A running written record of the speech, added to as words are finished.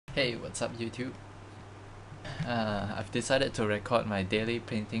Hey, what's up YouTube? I've decided to record my daily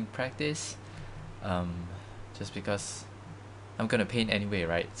painting practice um, just because I'm gonna paint anyway,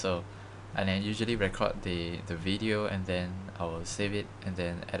 right? So, and I usually record the video and then I will save it and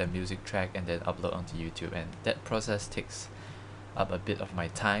then add a music track and then upload onto YouTube, and that process takes up a bit of my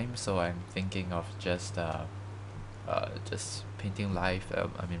time, so I'm thinking of just painting live,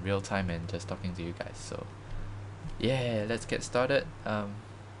 I mean real time, and just talking to you guys. So yeah, let's get started.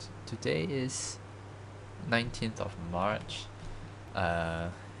 Today is 19th of March. Uh,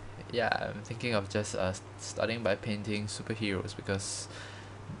 yeah, I'm thinking of just starting by painting superheroes because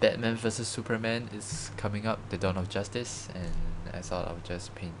Batman vs Superman is coming up, the Dawn of Justice, and I thought of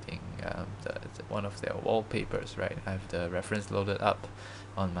just painting one of their wallpapers. Right, I have the reference loaded up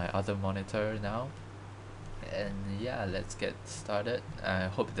on my other monitor now, and yeah, let's get started. I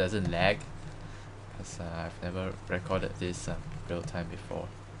hope it doesn't lag because I've never recorded this real time before.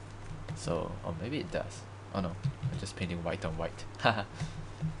 So, or maybe it does. Oh no, I'm just painting white on white. Haha.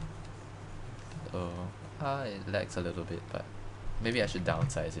 So, it lags a little bit, but maybe I should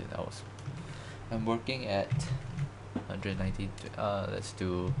downsize it. I'm working at 190. Let's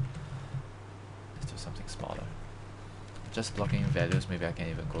do something smaller. Just blocking values. Maybe I can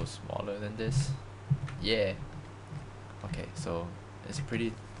even go smaller than this. Yeah. Okay, so it's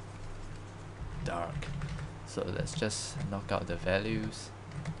pretty dark. So let's just knock out the values.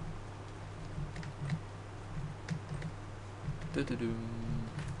 Doo-doo-doo.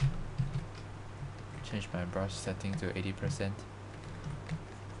 Change my brush setting to 80%.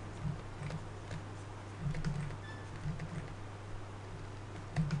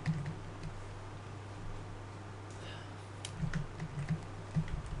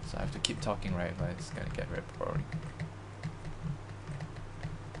 So I have to keep talking, right? But it's gonna get very boring.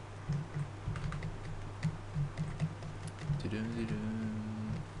 Doo-doo-doo-doo.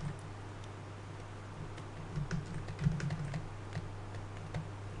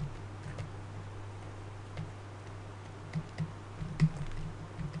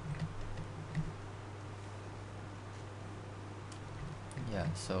 Yeah,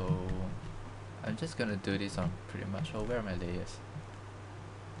 so I'm just gonna do this on pretty much. Oh, where are my layers?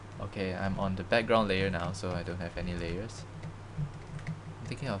 Okay, I'm on the background layer now, so I don't have any layers. I'm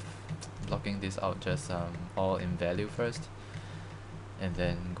thinking of blocking this out just all in value first, and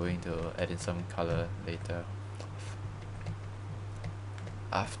then going to add in some color later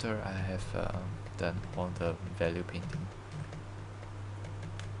after I have done all the value painting.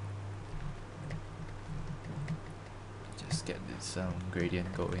 Just get this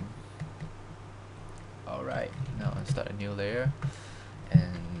gradient going. Alright, now I'll start a new layer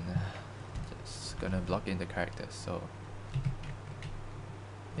and just gonna block in the characters. So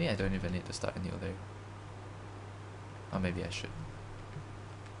maybe I don't even need to start a new layer, or maybe I should,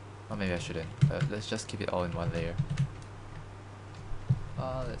 or maybe I shouldn't. Let's just keep it all in one layer.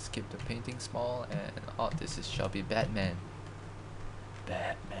 Let's keep the painting small, and this shall be Batman.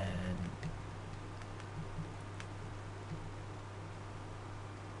 Batman.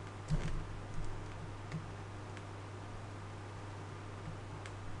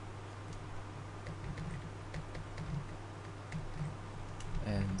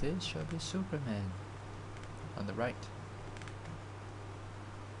 And this shall be Superman on the right.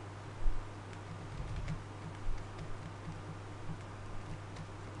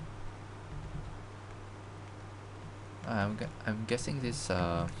 I'm guessing this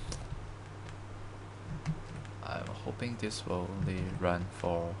I'm hoping this will only run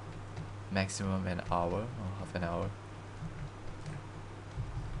for maximum an hour or half an hour.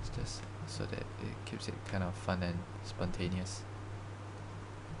 It's just so that it keeps it kind of fun and spontaneous.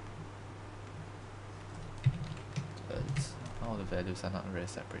 All the values are not very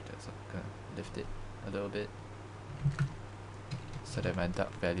separated, so I'm gonna lift it a little bit so that my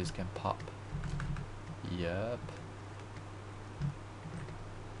dark values can pop. Yup.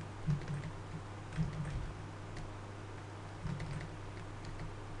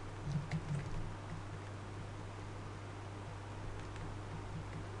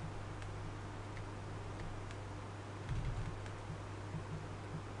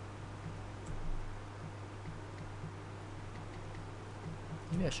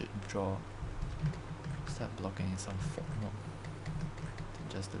 Maybe I should start blocking in some form than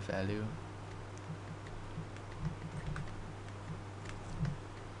just the value.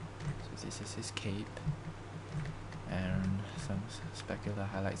 So this is his cape and some specular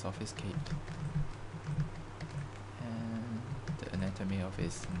highlights of his cape and the anatomy of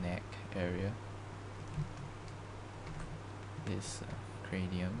his neck area, his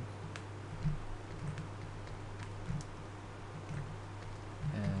cranium,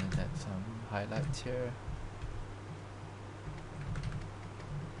 and highlights here.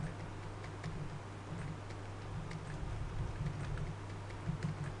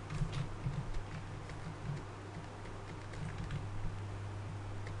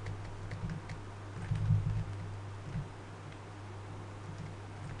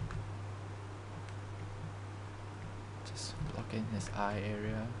 Just block in his eye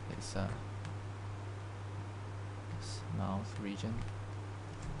area, his mouth region.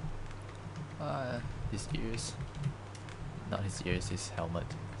 His ears. Not his ears, his helmet.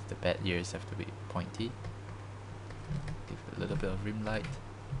 The bad ears have to be pointy. Give it a little bit of rim light.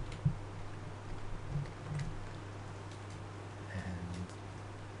 And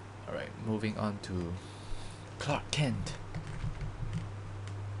alright, moving on to Clark Kent.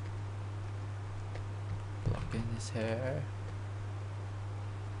 Block in his hair.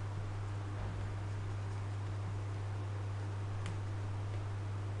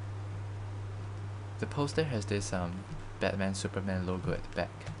 The poster has this Batman Superman logo at the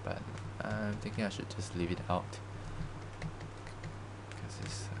back, but I'm thinking I should just leave it out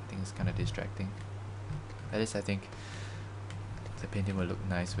because I think it's kind of distracting. At least I think the painting will look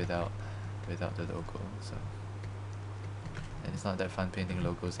nice without the logo. So, and it's not that fun painting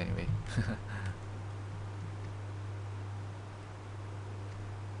logos anyway.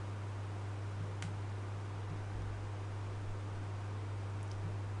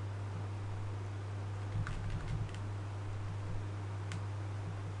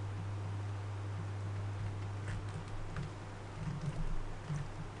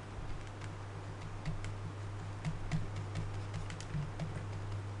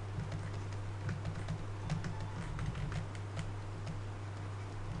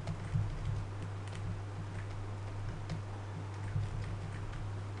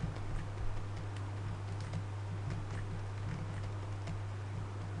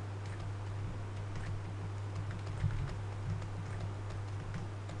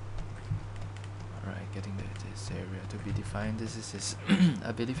 Getting this area to be defined. This is his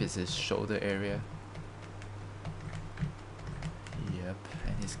I believe it's his shoulder area. Yep,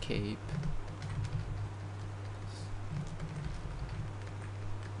 and his cape.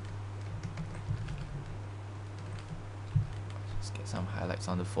 Just get some highlights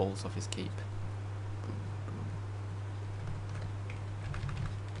on the folds of his cape. Boom, boom.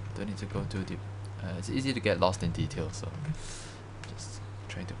 Don't need to go too deep. It's easy to get lost in detail, so just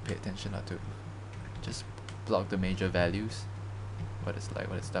trying to pay attention not to just block the major values, what it's like,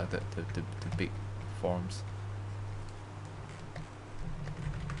 the big forms.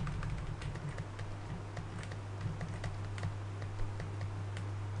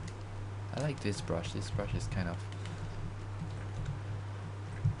 I like this brush. This brush is kind of,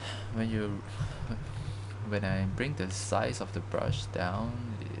 when I bring the size of the brush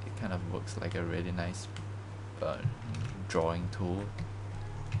down, it kind of works like a really nice drawing tool,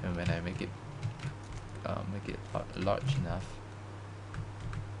 and when I make it large enough,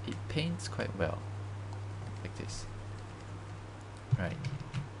 it paints quite well, like this, right?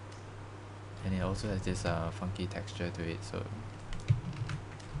 And it also has this funky texture to it, so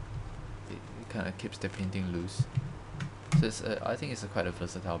it kind of keeps the painting loose. So it's I think it's quite a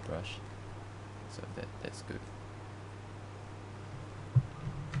versatile brush, so that's good.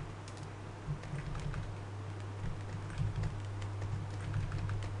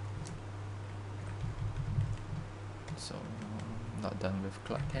 So not done with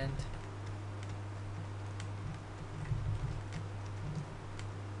Clark Kent.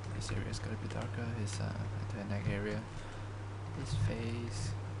 This area's gotta be darker. His entire neck area, his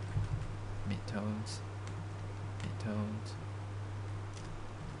face, midtones,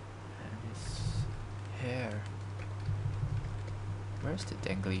 and his hair. Where's the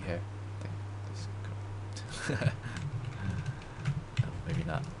dangly hair? This no, maybe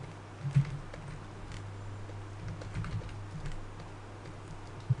not.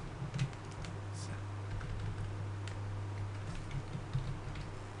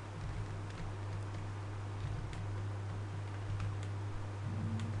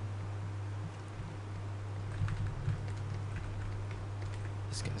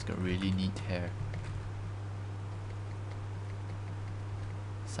 This guy's got really neat hair.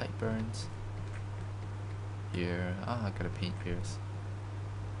 Sideburns. Here. I gotta paint ears.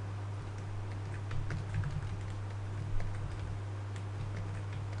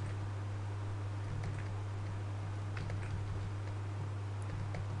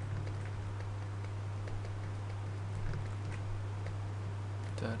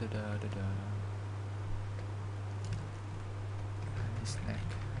 Da da da da da. His neck,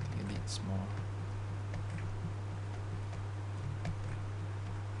 I think it needs more.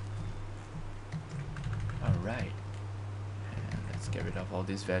 Alright, and let's get rid of all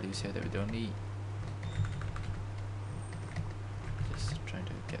these values here that we don't need. Just trying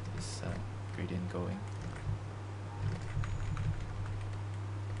to get this gradient going.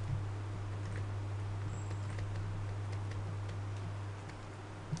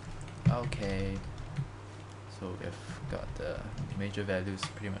 Okay, so we've got the major values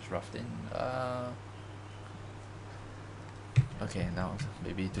pretty much roughed in. Okay, now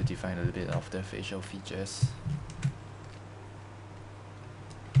maybe to define a little bit of the facial features.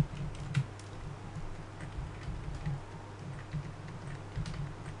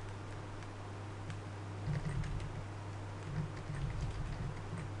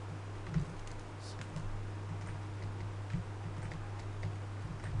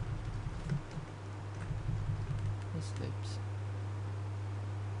 Lips.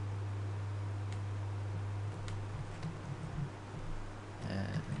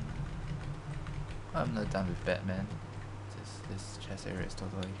 And I'm not done with Batman. This chest area is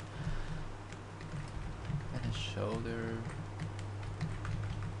totally. And his shoulder.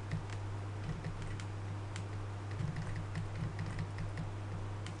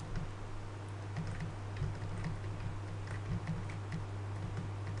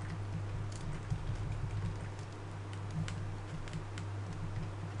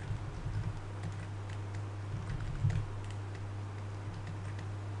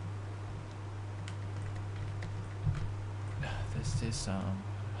 This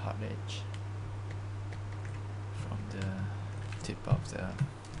hot edge from the tip of the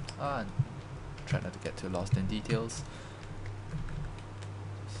try not to get too lost in details.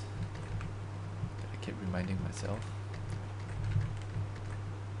 I keep reminding myself.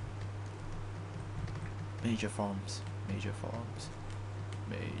 Major forms, major forms,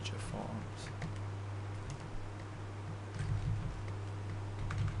 major forms.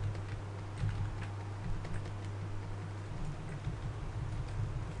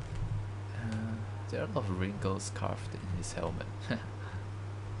 There are a lot of wrinkles carved in his helmet.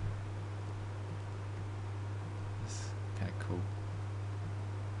 It's kinda cool.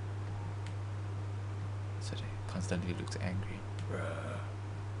 So he constantly looks angry.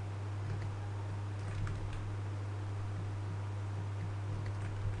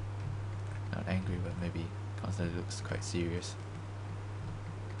 Not angry, but maybe constantly looks quite serious.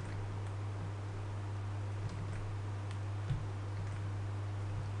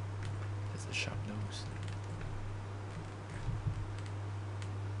 Sharp nose.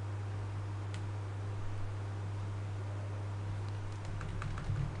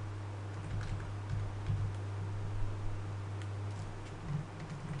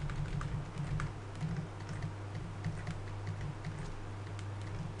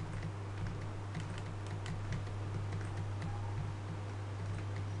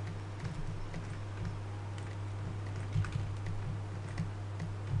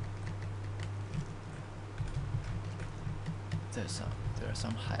 There are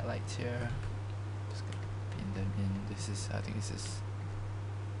some highlights here. Just gonna pin them in. This is, I think this is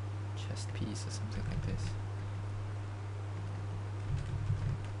chest piece or something like this.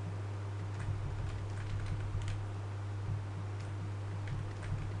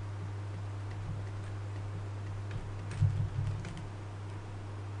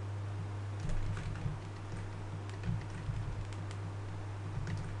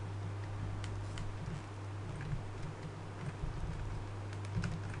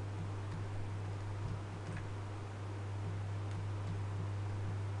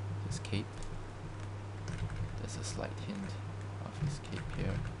 Cape. There's a slight hint of his cape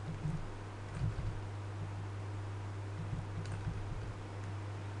here.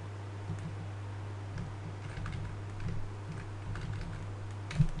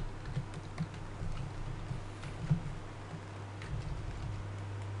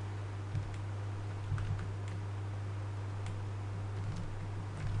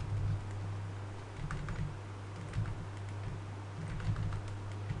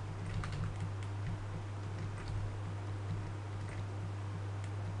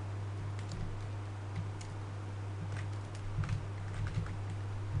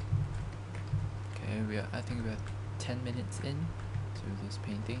 I think we're 10 minutes in to this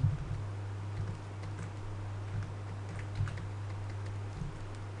painting.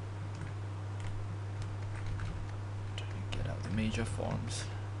 Trying to get out the major forms.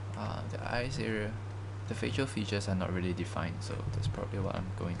 The eyes area, the facial features are not really defined, so that's probably what I'm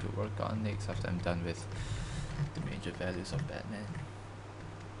going to work on next after I'm done with the major values of Batman.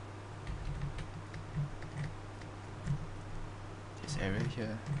 This area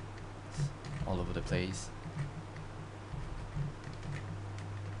here, all over the place.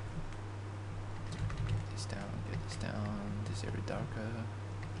 Get this this area darker.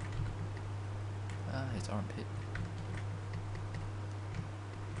 Ah, his armpit.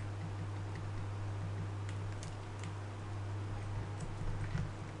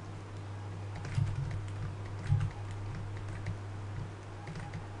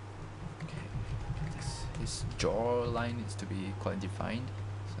 His jawline needs to be quite defined,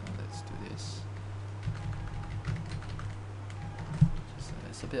 so let's do this.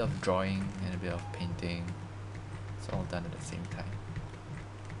 It's a bit of drawing and a bit of painting. It's all done at the same time.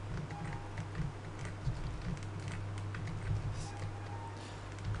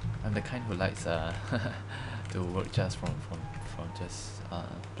 I'm the kind who likes to work just from just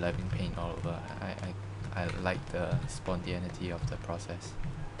blabbing paint all over. I like the spontaneity of the process.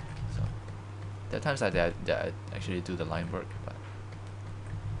 So there are times that I actually do the line work, but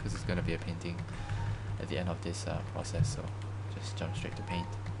because it's gonna be a painting at the end of this process, so just jump straight to paint.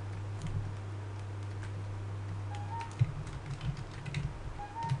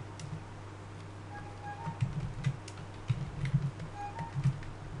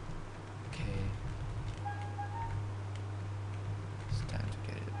 Okay, it's time to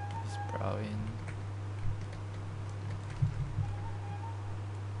get his brow in.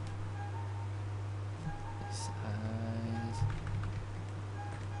 His eyes,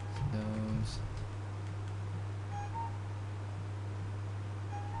 his nose.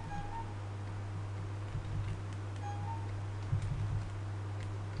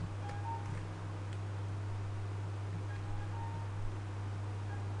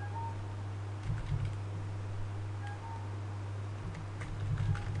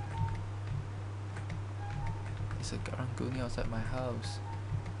 There's a garanguni outside my house.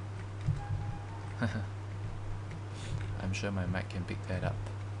 I'm sure my mic can pick that up.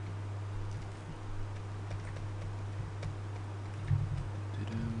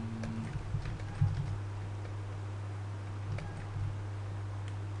 Doo-doo.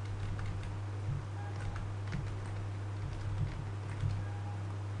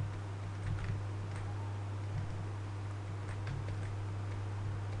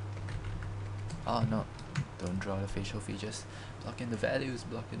 Oh no, don't draw the facial features. Block in the values,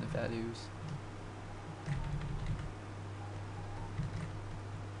 block in the values.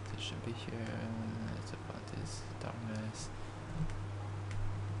 It should be here. It's about this darkness.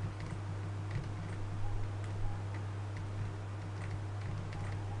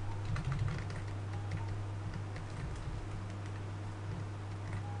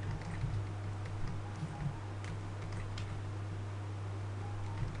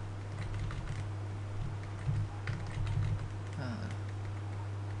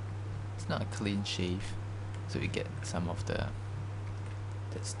 It's not a clean shave, so you get some of the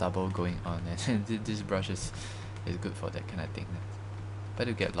stubble going on, and this brush is good for that kind of thing. But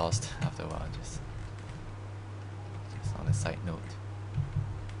you get lost after a while. Just on a side note,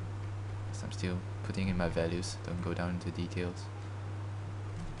 because I'm still putting in my values, don't go down into details.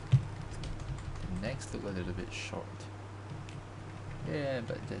 The next look a little bit short. Yeah,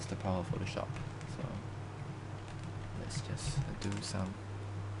 but that's the power of Photoshop. So let's just do some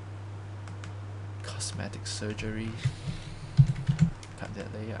cosmetic surgery. Cut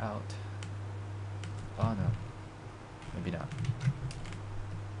that layer out. Oh no, maybe not.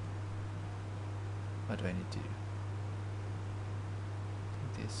 What do I need to do?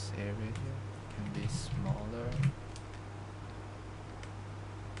 This area here can be smaller.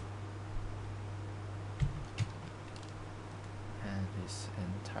 And this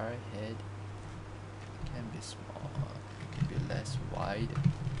entire head can be smaller. It can be less wide.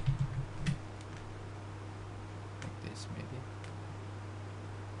 Like this maybe.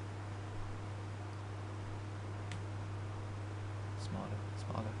 Smaller.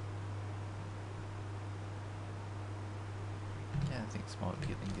 Yeah, I think it's more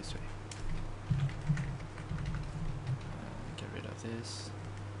appealing this way. Get rid of this.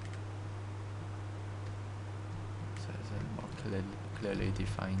 So it's a more clearly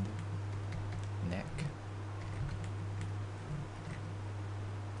defined neck.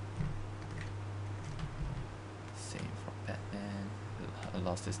 Same for Batman. I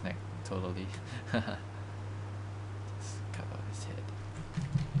lost his neck totally. Cover his head.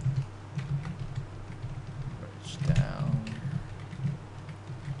 Merge down.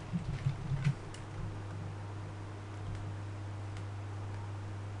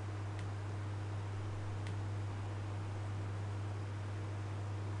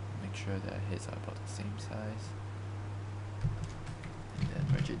 Make sure that heads are about the same size. And then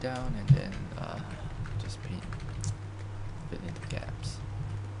merge it down, and then just paint, fill in the gaps.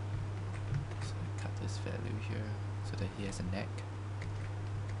 So cut this value here so that he has a neck.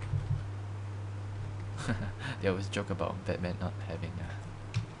 They always joke about Batman not having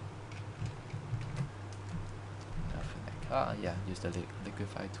enough in that. Yeah, use the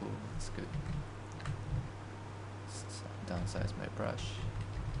liquify tool. It's good. Downsize my brush.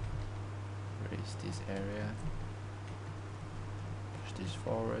 Raise this area. Push this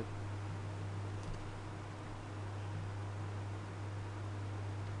forward.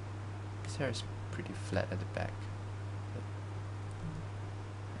 His hair is pretty flat at the back. But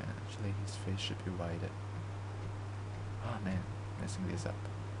yeah, actually his face should be wider. Oh man, messing this up.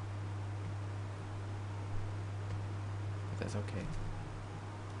 But that's okay.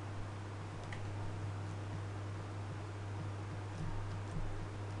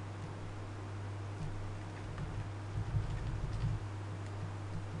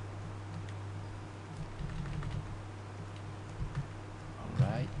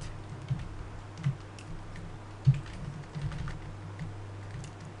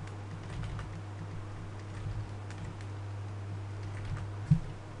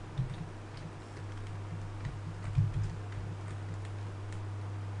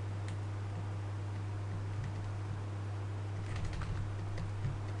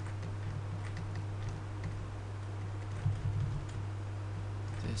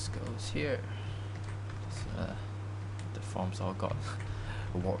 This goes here. The forms all got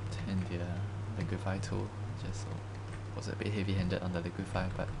warped in the liquify tool. Just was a bit heavy-handed on the liquify,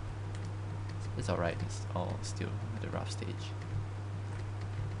 but it's alright. It's all still at the rough stage.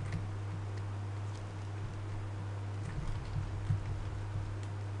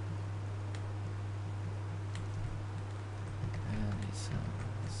 And his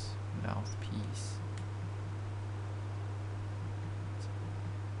mouthpiece.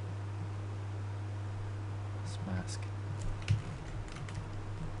 Mask.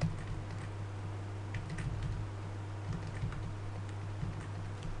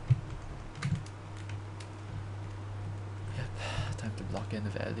 Yep, time to block in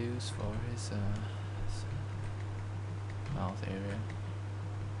the values for his mouth area.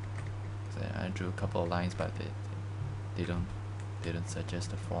 So I drew a couple of lines, but they don't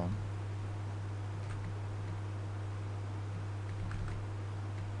suggest a form.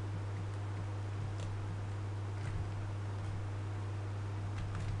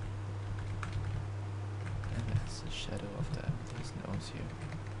 Shadow of his nose here.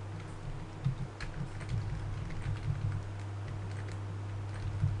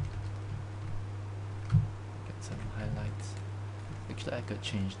 Get some highlights. Actually, I could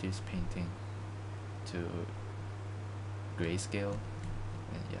change this painting to grayscale,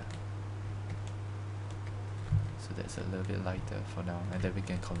 and yeah, so that's a little bit lighter for now, and then we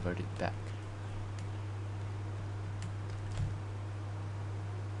can convert it back.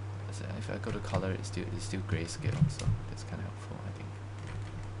 If I go to color, it's still grayscale, so that's kind of helpful, I think.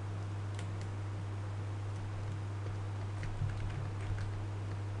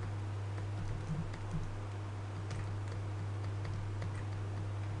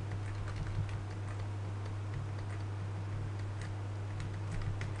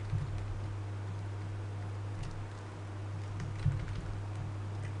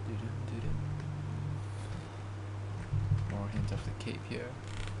 More hint of the cape here.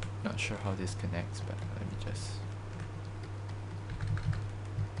 Not sure how this connects, but let me just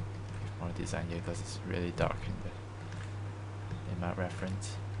give more design here because it's really dark in my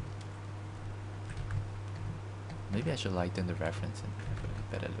reference. Maybe I should lighten the reference and have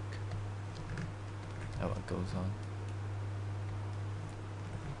a better look at what goes on.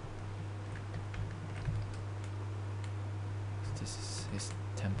 So this is his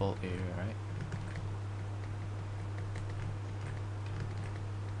temple area, right?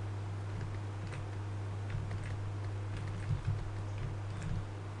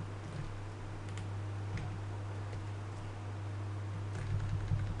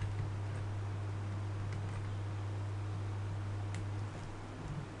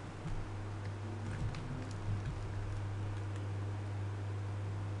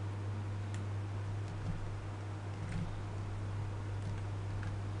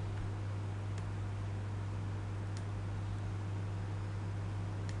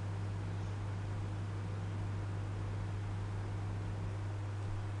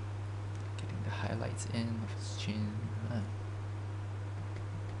 Highlights in of his chin.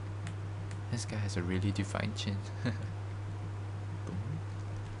 This guy has a really defined chin. Boom.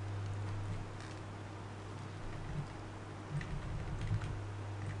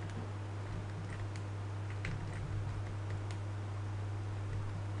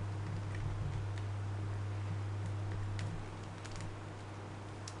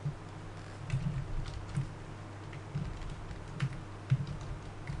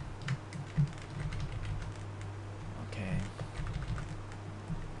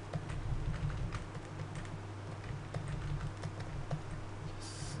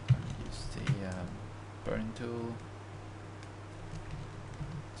 tool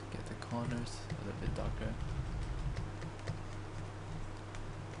to get the corners a little bit darker.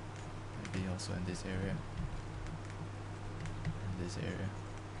 Maybe also in this area. In this area.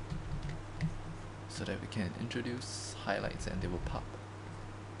 So that we can introduce highlights and they will pop.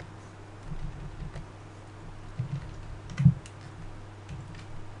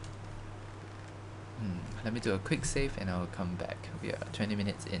 Let me do a quick save and I'll come back. We are 20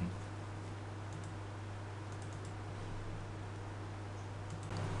 minutes in.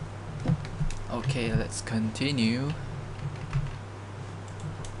 Okay, let's continue.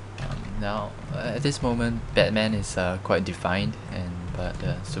 Now, at this moment, Batman is quite defined, but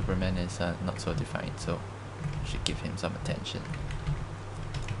Superman is not so defined, so we should give him some attention.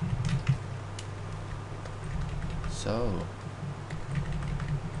 So,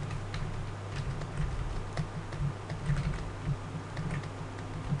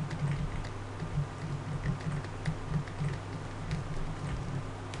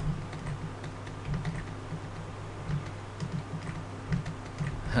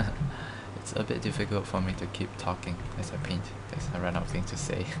 it's a bit difficult for me to keep talking as I paint because I run out of things to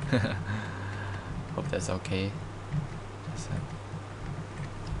say. Hope that's okay.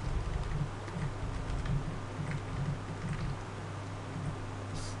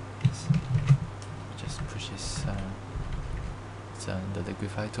 Just push his the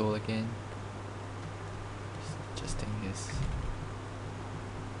liquify tool again. Just adjusting his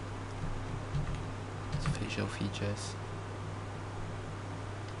facial features.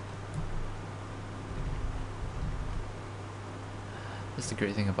 That's the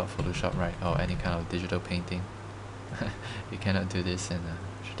great thing about Photoshop, right? Or any kind of digital painting. You cannot do this in a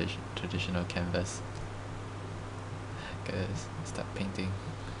traditional canvas. Because start painting,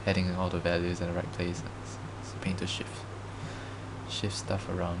 adding all the values in the right place. It's paint to shift stuff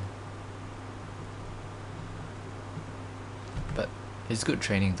around. But it's good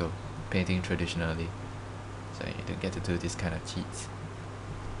training though, painting traditionally. So you don't get to do this kind of cheats.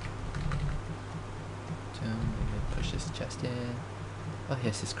 So push his chest in. Oh, he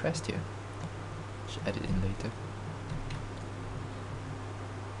has his crest here. Should add it in later.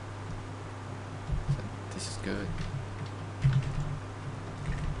 So this is good.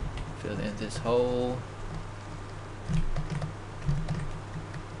 Fill in this hole.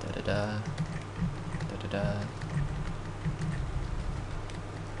 Da da da. Da da da.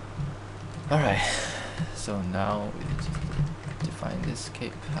 Alright. So now we just define this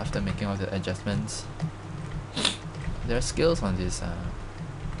cape after making all the adjustments. There are skills on this.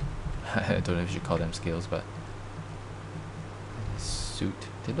 I don't know if you should call them skills, but suit.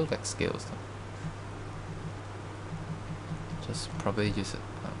 They look like scales though. Just probably just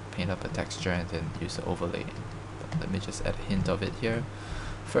paint up a texture and then use the overlay. But let me just add a hint of it here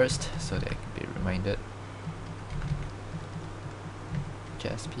first, so that I can be reminded.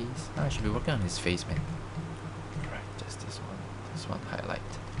 Chest piece. I should be working on his face, man. Right, just this one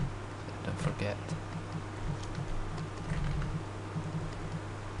highlight. So don't forget.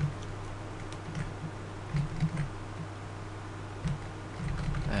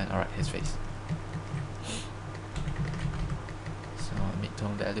 Alright, his face. So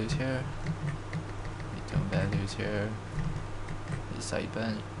mid-tone values here. Mid-tone values here. His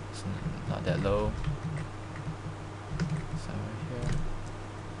sideburn is not that low. Somewhere here.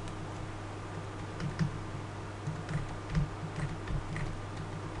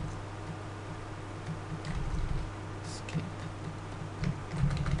 Escape.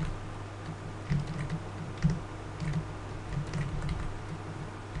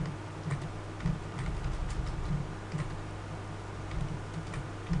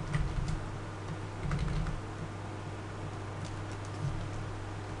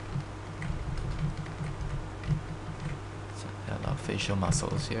 Facial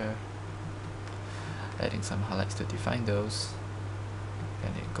muscles here, adding some highlights to define those,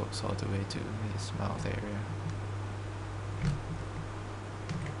 and it goes all the way to his mouth area.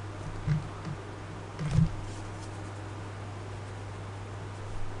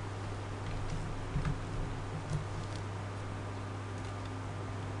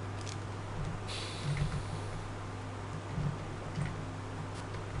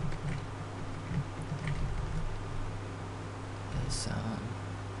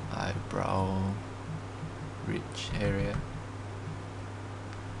 Eyebrow ridge area.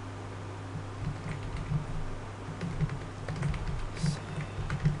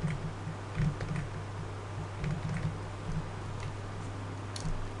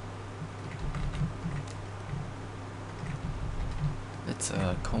 Let's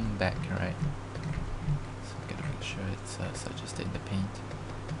comb back, right? So we gotta make sure it's suggested in the paint.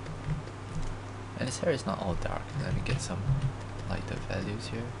 And his hair is not all dark. Let me get some lighter values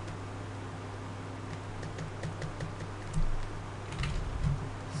here.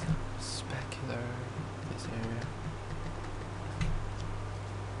 Some specular, this area.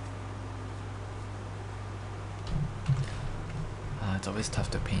 It's always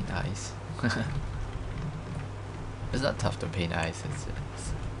tough to paint eyes. It's not tough to paint eyes,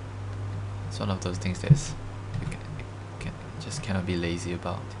 it's one of those things that you just cannot be lazy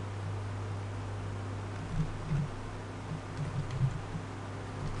about.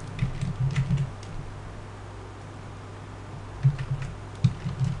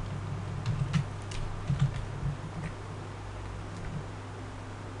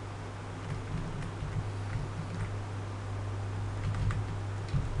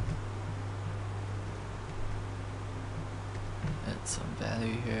 Add some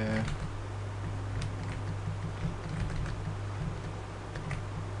value here.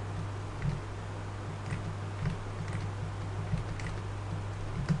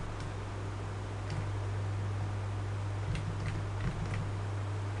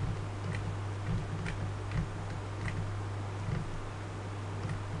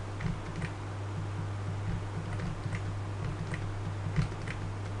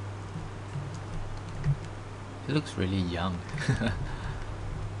 He looks really young.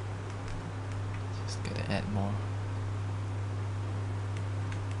 Just gotta add more.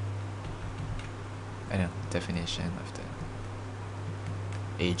 I know, definition of the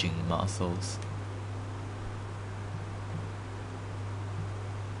aging muscles.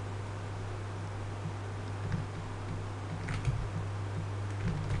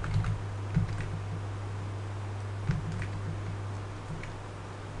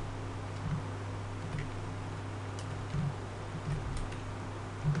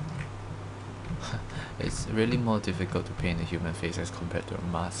 It's really more difficult to paint a human face as compared to a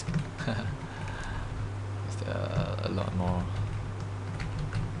mask. There's a lot more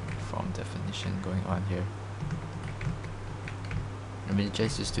form definition going on here. I mean,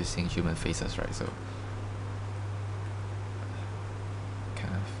 just used to seeing human faces, right? So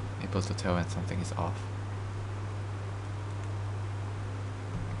kind of able to tell when something is off.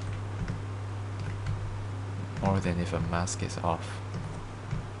 More than if a mask is off.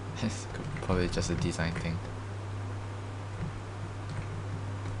 It's probably just a design thing.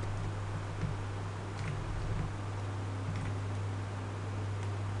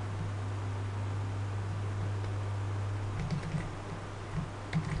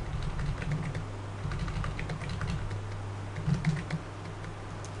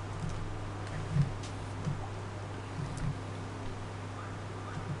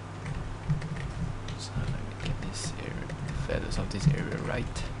 So let me get this area, the feathers of this area right.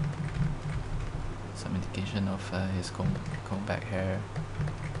 Some indication of his comb back hair.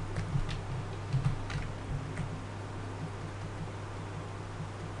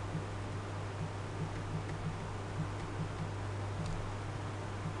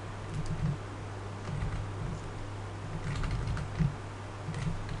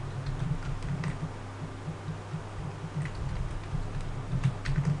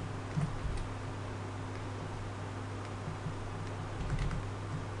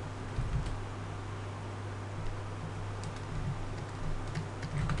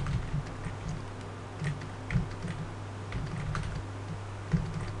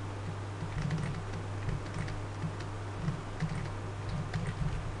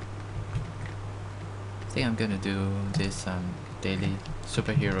 I think I'm gonna do this daily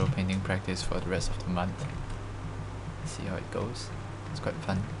superhero painting practice for the rest of the month. See how it goes. It's quite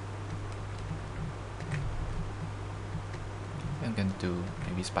fun. I'm gonna do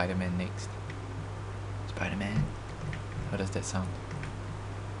maybe Spider-Man next. Spider-Man. How does that sound?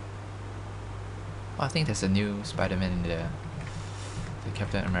 Oh, I think there's a new Spider-Man in the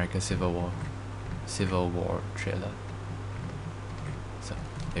Captain America Civil War trailer. So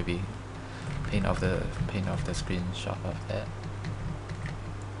maybe paint off the screenshot of that.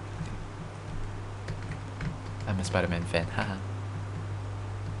 I'm a Spider-Man fan, haha.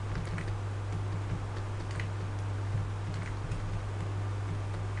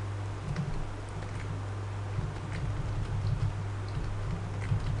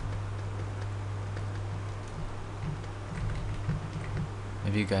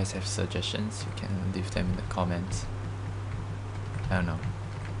 If you guys have suggestions, you can leave them in the comments. I don't know.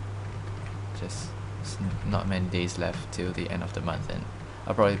 Just not many days left till the end of the month, and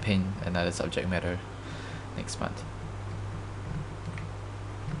I'll probably paint another subject matter next month.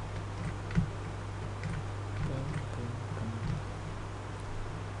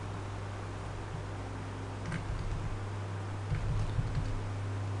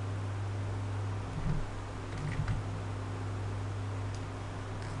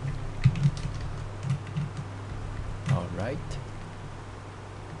 right.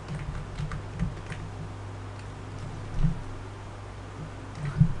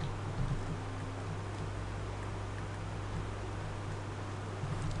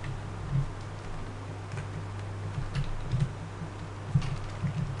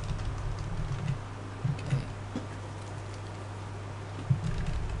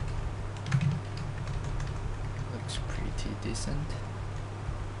 Decent.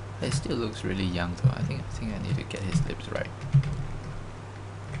 It still looks really young though. I think I need to get his lips right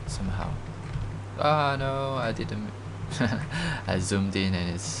somehow. Ah no, I didn't. I zoomed in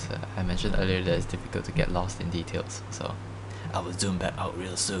and it's. I mentioned earlier that it's difficult to get lost in details, so I will zoom back out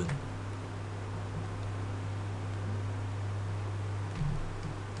real soon.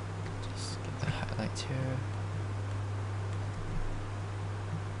 Just get the highlights here.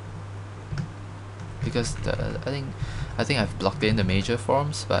 Because I think I've blocked in the major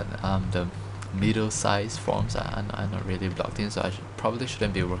forms, but the middle-sized forms are not really blocked in, so I probably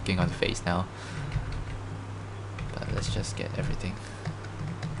shouldn't be working on the face now. But let's just get everything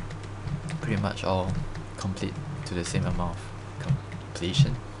pretty much all complete to the same amount of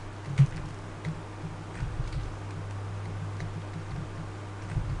completion.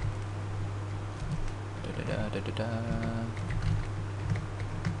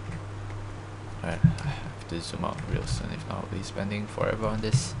 Alright, I have to zoom out real soon, if not I'll be spending forever on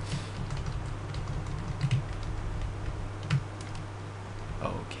this.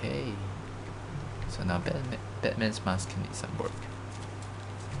 Okay, so now Batman's mask needs some work.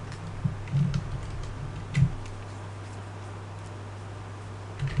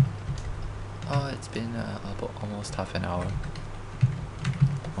 Oh, it's been about almost half an hour,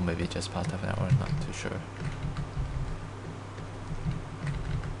 or maybe just past half an hour, not too sure.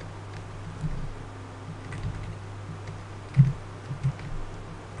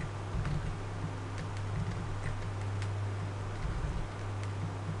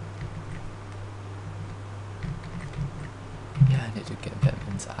 To get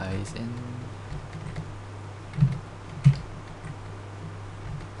Batman's eyes in.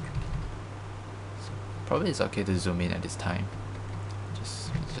 So probably it's okay to zoom in at this time.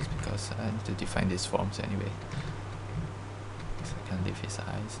 Just because I need to define these forms anyway. So I can't leave his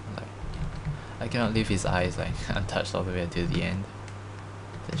eyes I cannot leave his eyes untouched all the way until the end.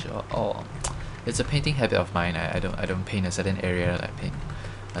 Oh, it's a painting habit of mine. I don't paint a certain area paint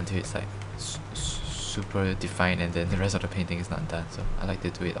until it's super defined, and then the rest of the painting is not done, so I like to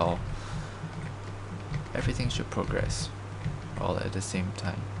do it all. Everything should progress all at the same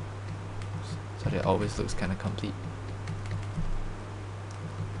time, so that it always looks kind of complete.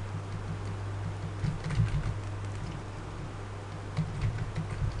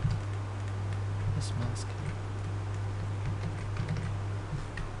 This mask.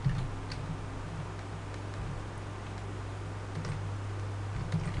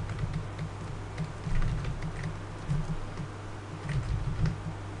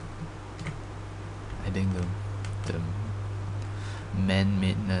 The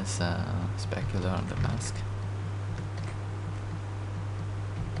man-madeness specular on the mask.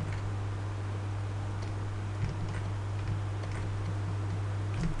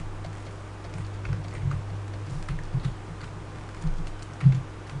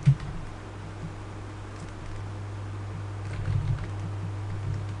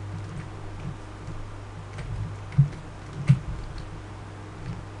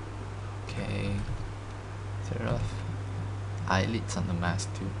 Okay. There are eyelids on the mask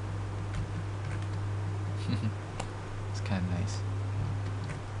too. It's kind of nice.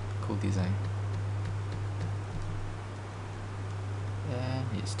 Cool design. And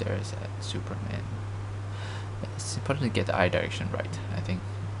he stares at Superman. It's important to get the eye direction right. I think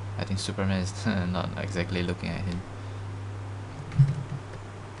Superman is not exactly looking at him.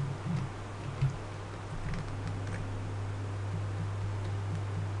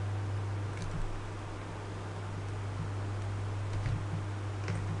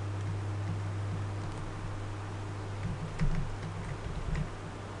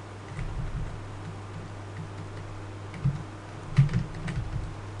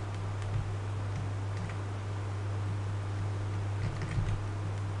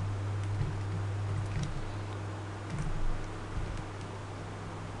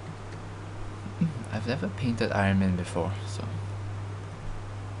 I've never painted Iron Man before, so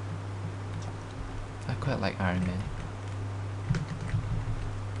I quite like Iron Man.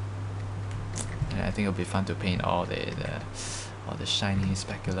 And I think it'll be fun to paint all the shiny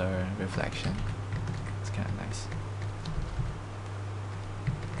specular reflection. It's kind of nice.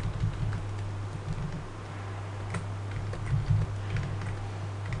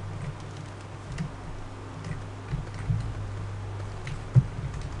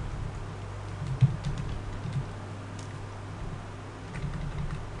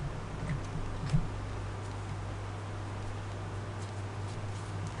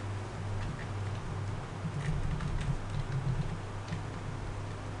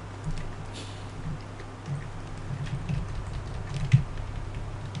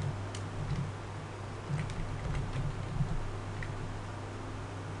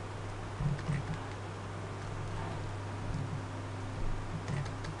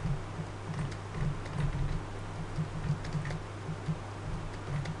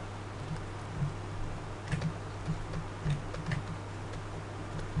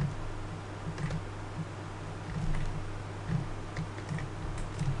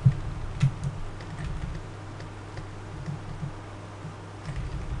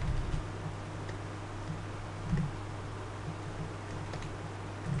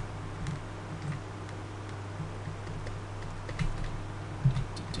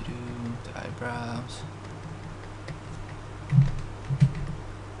 eyebrows.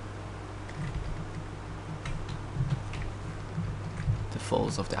 The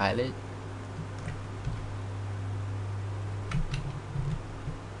folds of the eyelid.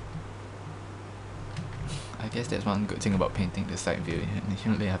 I guess that's one good thing about painting the side view.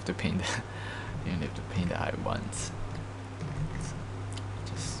 You only have to paint the eye once. It's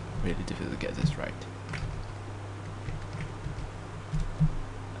just really difficult to get this right.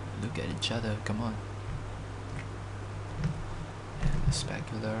 Look at each other, come on. And the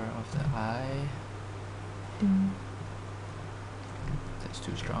specular of the eye. That's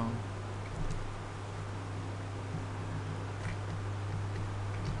too strong.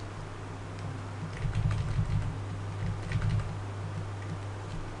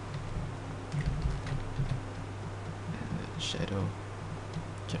 Shadow,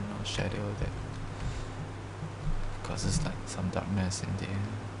 general shadow that causes like some darkness in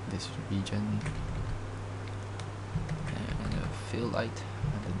this region, and a fill light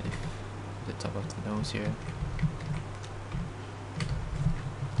underneath the top of the nose here.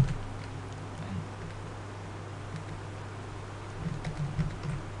 And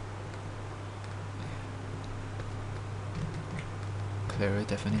clearer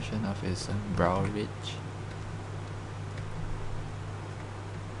definition of his brow ridge.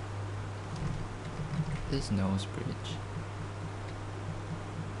 His nose bridge.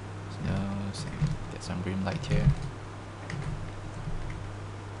 His nose, and get some green light here.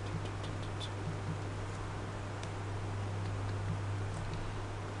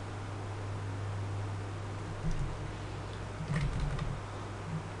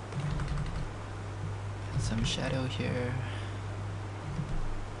 And some shadow here.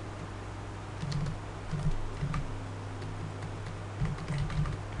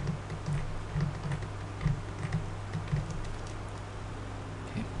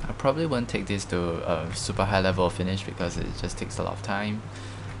 Probably won't take this to a super high level of finish because it just takes a lot of time,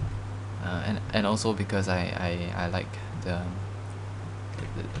 and also because I like the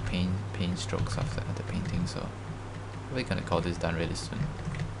paint strokes of the painting, so we're gonna call this done really soon.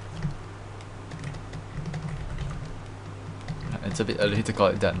 It's a bit early to call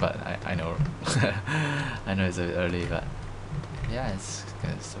it done, but I know I know it's a bit early, but yeah, it's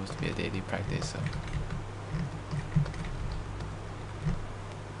supposed to be a daily practice, so.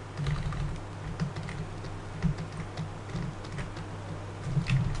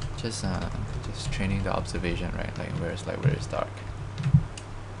 Just training the observation, right? Like where it's dark.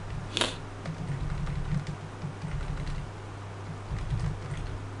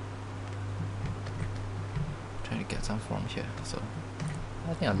 Trying to get some form here. So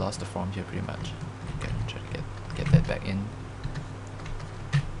I think I lost the form here pretty much. Okay, try to get that back in.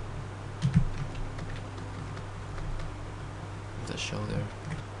 The shoulder.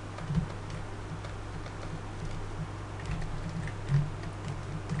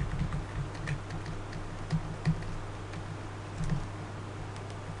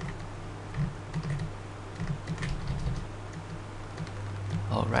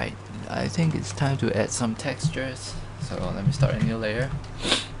 Alright, I think it's time to add some textures. So let me start a new layer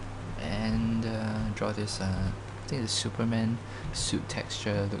and draw this, I think the Superman suit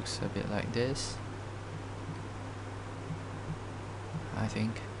texture looks a bit like this. I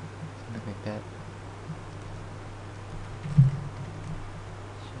think, something like that.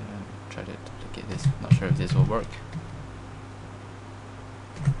 Try to duplicate this, not sure if this will work.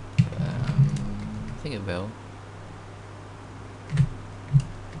 I think it will.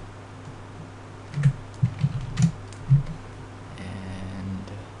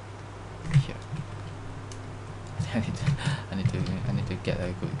 I need to get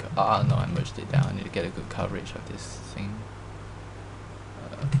a good. No, I merged it down. I need to get a good coverage of this thing.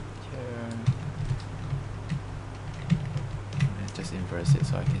 Here, just inverse it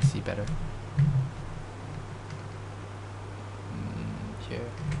so I can see better. Here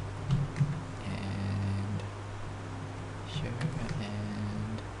and here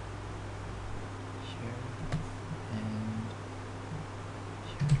and here and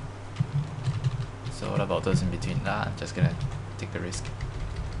here. So what about those in between? I'm just gonna take the risk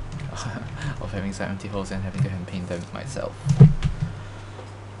of having some empty holes and having to hand paint them myself.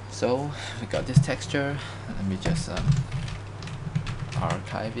 So we got this texture. Let me just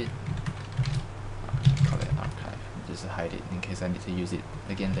archive it. Call it archive. Just hide it in case I need to use it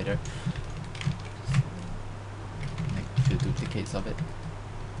again later. So make a few duplicates of it.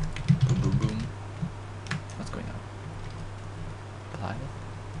 Boom, boom, boom. What's going on? Apply it.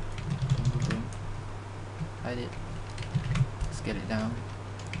 Boom, boom, boom. Hide it. Let's get it down.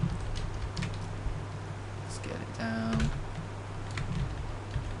 Let's get it down.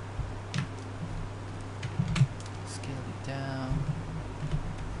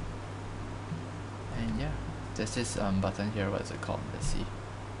 there's this button here. What is it called? Let's see.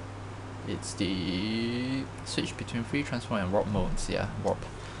 It's the switch between free transform and warp modes. Yeah, warp.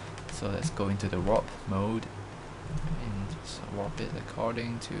 So let's go into the warp mode and just warp it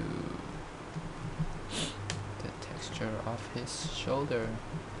according to the texture of his shoulder.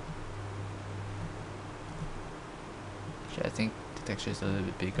 Actually, I think the texture is a little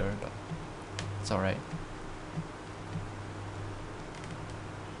bit bigger, but it's alright.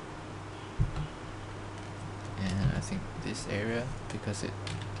 And I think this area, because it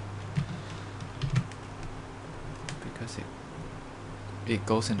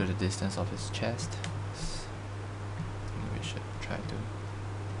goes into the distance of his chest, I think we should try to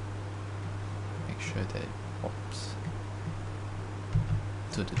make sure that it warps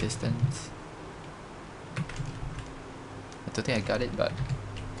to the distance. I don't think I got it, but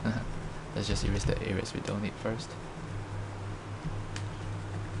let's just erase the areas we don't need first.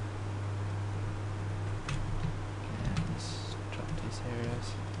 And let's drop these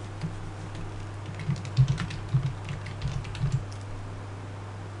areas.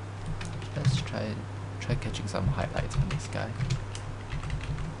 Let's try catching some highlights on this guy.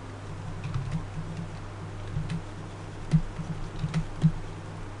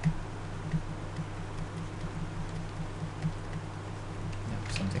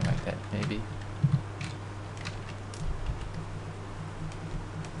 Yeah, something like that, maybe.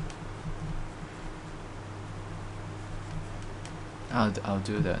 I'll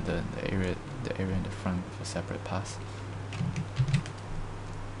do the area in the front with a separate pass.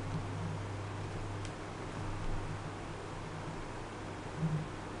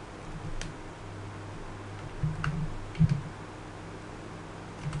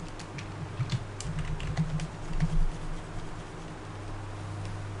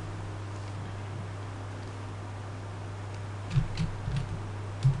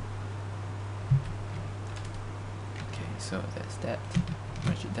 So that's that.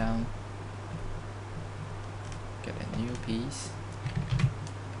 Merge it down. Get a new piece.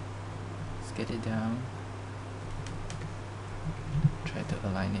 Let's get it down. Try to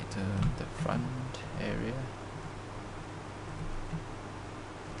align it to the front area.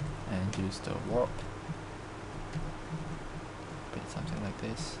 And use the warp. Put something like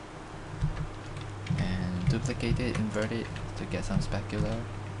this. And duplicate it, invert it to get some specular.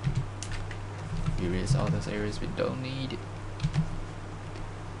 Erase all those areas we don't need.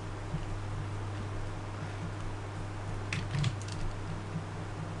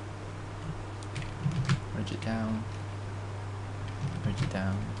 Merge it down. Merge it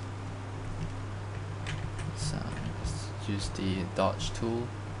down. Let's use the dodge tool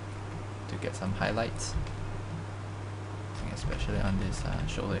to get some highlights. I think especially on this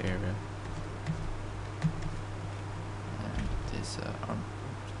shoulder area. And this arm.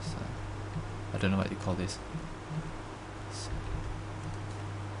 I don't know what you call this.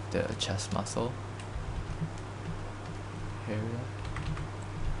 The chest muscle area.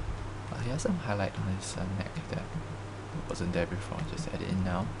 He has some highlight on his neck that wasn't there before. Just add it in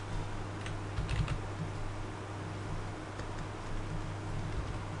now.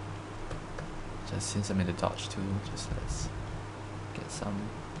 Just since I'm in the dodge tool, just let's get some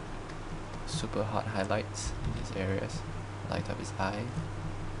super hot highlights in these areas. Light up his eye.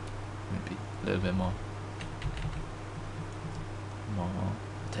 Maybe a little bit more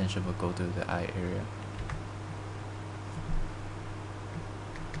attention will go to the eye area.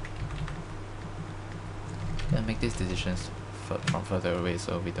 Yeah, make these decisions from further away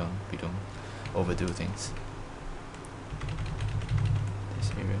so we don't overdo things.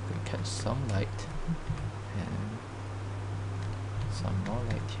 This area could catch some light and some more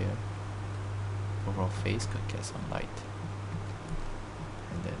light here. Overall face could get some light.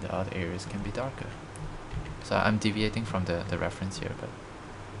 And then the other areas can be darker. So I'm deviating from the reference here, but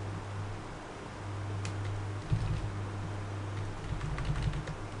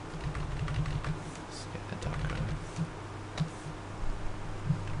let's get a darker.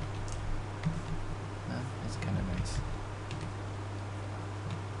 That's kind of nice.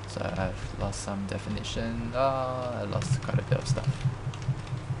 So I've lost some definition. I lost quite a bit of stuff.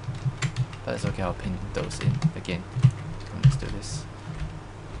 But it's okay, I'll pin those in again. Let's do this.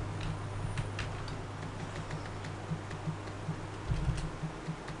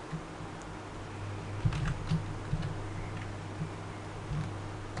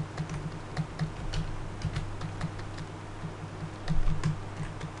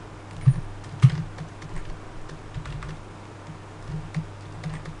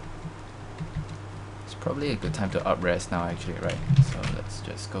 Probably a good time to uprest now actually, right? So let's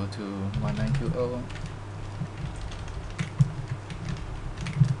just go to 1920.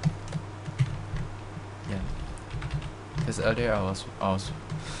 Yeah, earlier I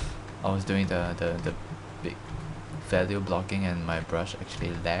was doing the big value blocking and my brush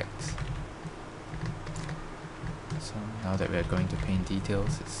actually lagged. So now that we're going to paint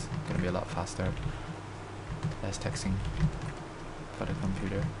details, it's gonna be a lot faster. Less texting for the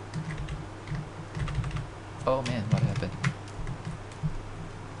computer. Oh man, what happened?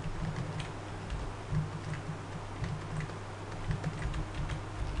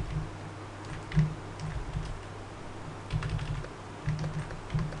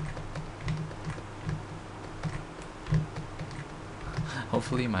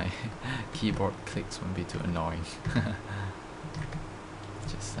 Hopefully my keyboard clicks won't be too annoying.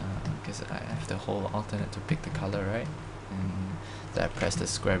 Just because I have to hold alternate to pick the color, right? And then I press the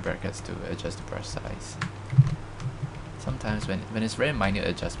square brackets to adjust the brush size. Sometimes when it's very minor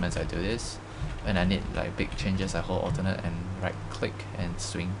adjustments I do this. When I need like big changes I hold alternate and right click and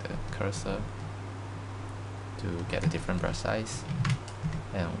swing the cursor to get a different brush size.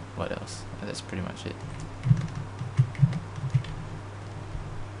 And what else? That's pretty much it.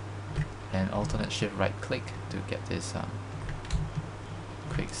 And alternate shift right click to get this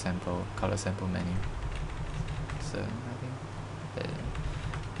quick sample, color sample menu. So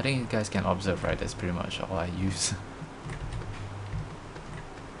I think you guys can observe, right? That's pretty much all I use.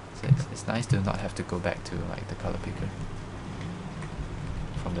 So it's nice to not have to go back to like the color picker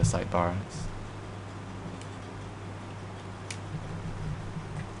from the sidebar.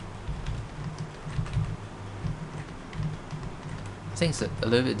 I think it's a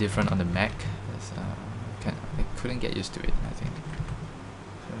little bit different on the Mac. I couldn't get used to it, I think.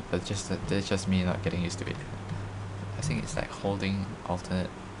 But that's just me not getting used to it. I think it's like holding alternate,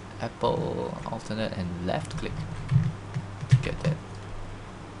 Apple alternate and left click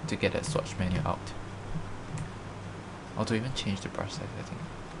to get that swatch menu out. Or to even change the brush size, I think.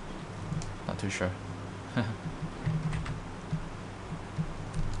 Not too sure.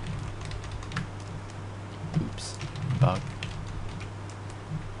 Oops, bug.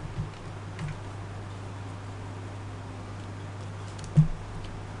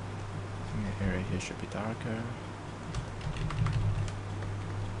 The area here should be darker.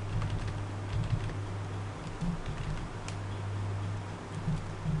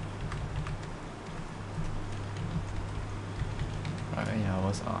 Right, yeah,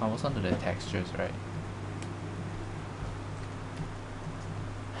 I was under the textures, right?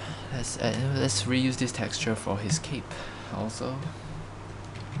 Let's reuse this texture for his cape also.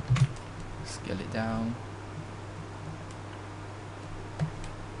 Scale it down.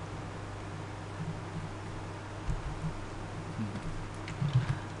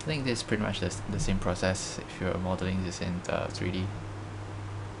 I think this is pretty much the same process if you're modeling this in 3D.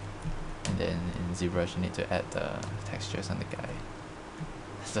 And then in ZBrush you need to add the textures on the guy.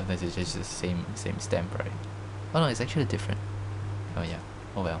 Sometimes it's just the same stamp, right? Oh no, it's actually different. Oh yeah,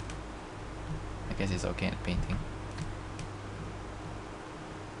 oh well. I guess it's okay in painting.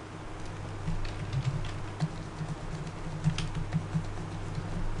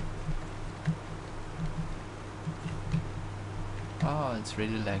 Oh, it's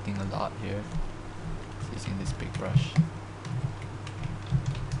really lagging a lot here. Using this big brush.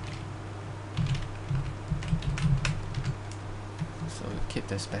 So keep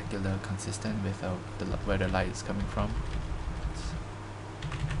the specular consistent with where the light is coming from.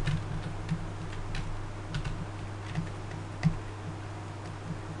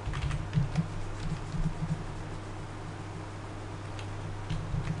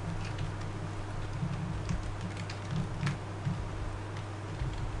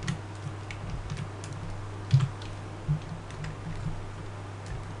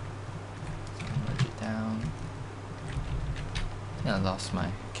 I lost my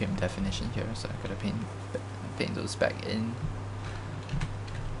Kim definition here, so I gotta paint those back in.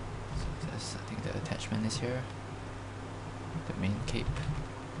 So this, I think the attachment is here. The main cape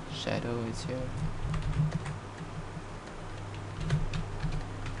shadow is here.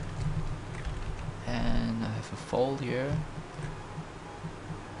 And I have a fold here.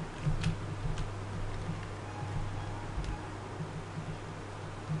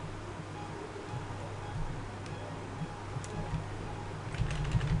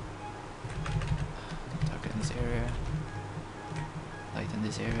 Area, lighten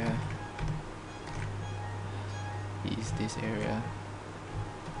this area, ease this area.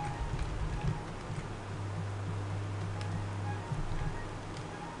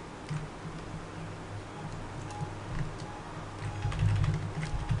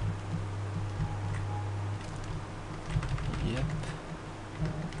 Yep.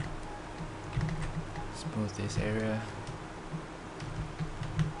 Smooth this area.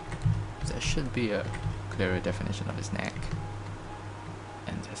 There should be a clearer definition of his neck,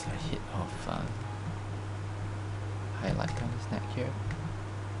 and there's a hit of highlight on his neck here,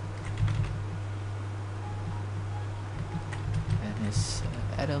 and his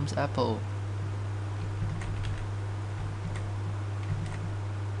Adam's apple.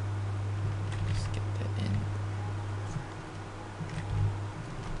 Let's get that in.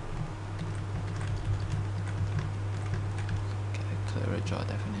 Get a clearer jaw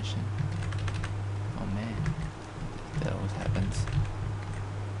definition. Oh man, that always happens.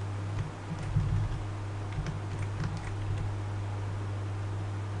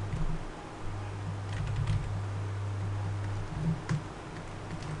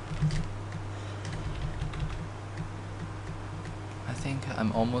 I think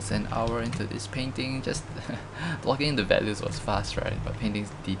I'm almost an hour into this painting. Just blocking the values was fast, right? But painting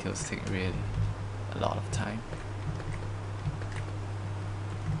details take really a lot of time.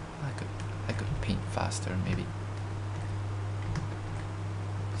 I could paint faster, maybe.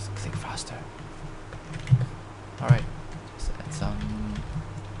 Just click faster. Alright, just add some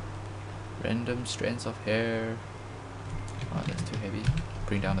random strands of hair. Oh, that's too heavy.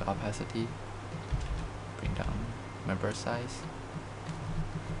 Bring down the opacity. Bring down my brush size.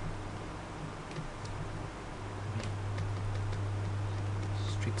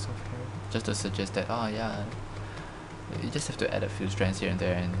 Streaks of hair. Just to suggest that, oh yeah, you just have to add a few strands here and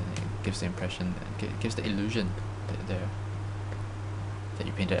there, and it gives the impression, gives the illusion that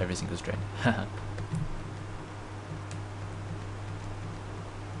you painted every single strand.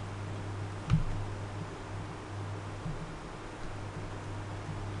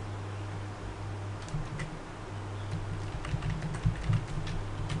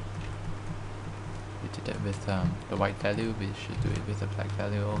 We did that with the white value. We should do it with the black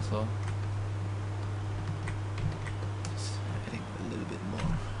value also. Just adding a little bit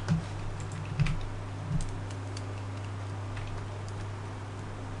more.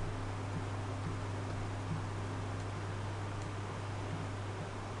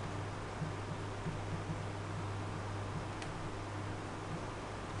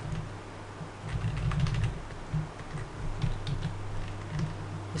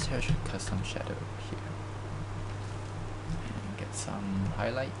 This hair should cast some shadow here. And get some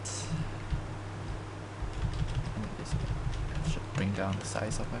highlights. And this should bring down the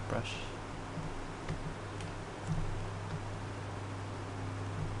size of my brush.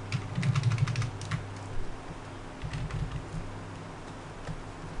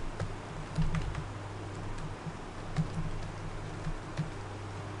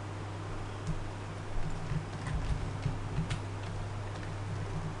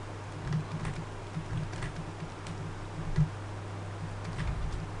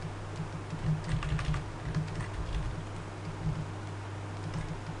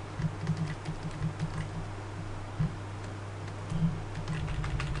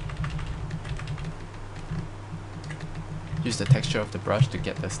 Use the texture of the brush to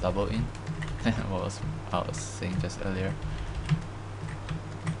get the stubble in. What I was saying just earlier.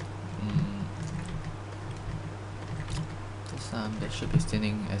 There should be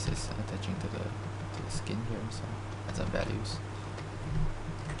thinning as it's attaching to the skin here, so add some values.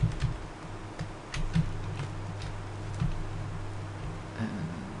 And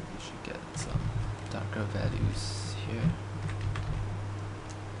you should get some darker values here.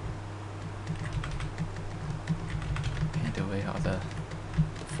 Paint away all the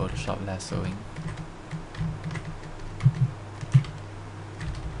Photoshop lassoing.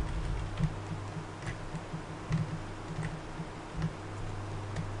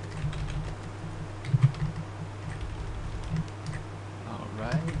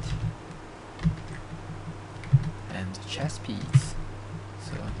 And chest piece.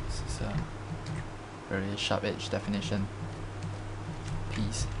 So this is a very sharp edge definition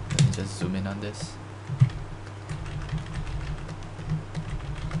piece. Let me just zoom in on this.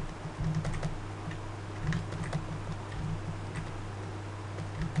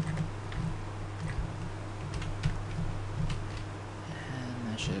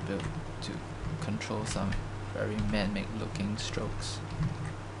 And I should be able to control some very man-made looking strokes.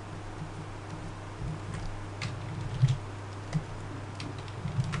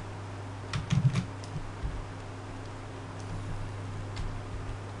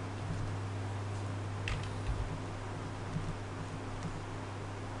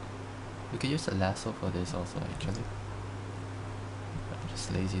 You could use a lasso for this also actually. But I'm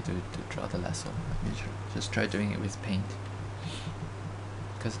just lazy to draw the lasso. Let me just try doing it with paint.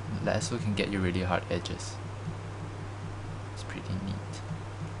 Because lasso can get you really hard edges. It's pretty neat.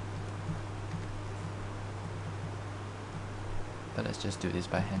 But let's just do this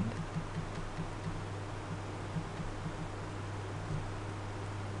by hand.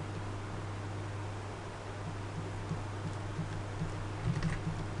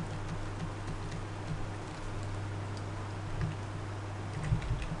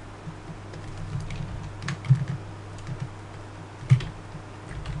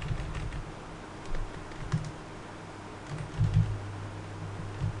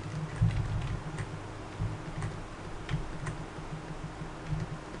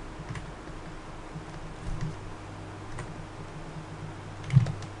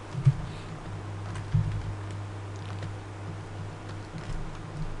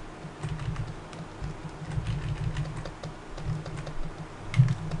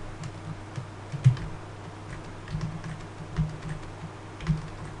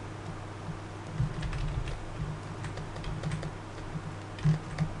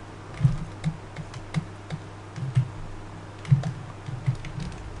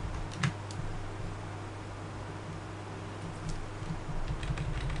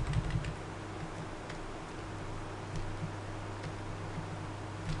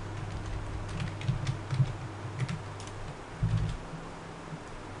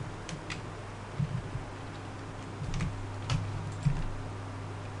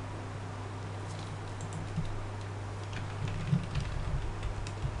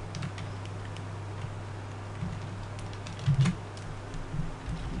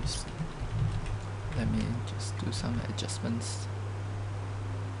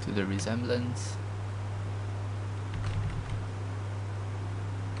 to the resemblance.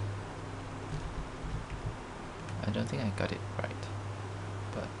 I don't think I got it right,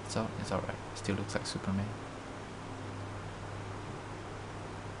 but it's alright. Still looks like Superman.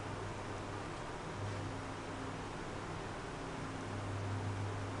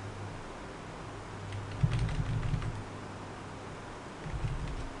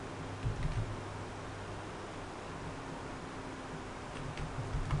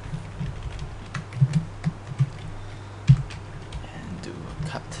 And do a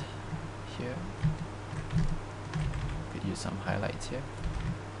cut here. Could use some highlights here.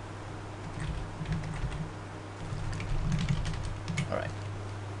 Alright.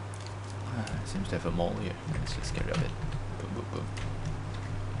 Seems to have a mole here. Let's just get rid of it. Boom, boom, boom.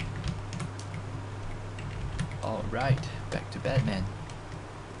 Alright, back to Batman.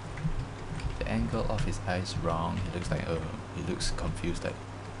 The angle of his eye is wrong. He looks like, he looks confused, like,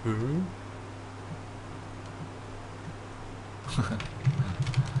 huh?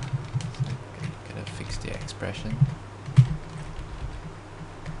 Gotta fix the expression.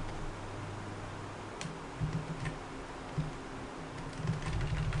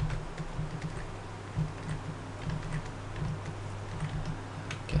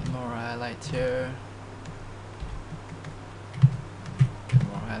 Get more highlights here. Get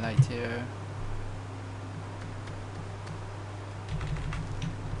more highlights here.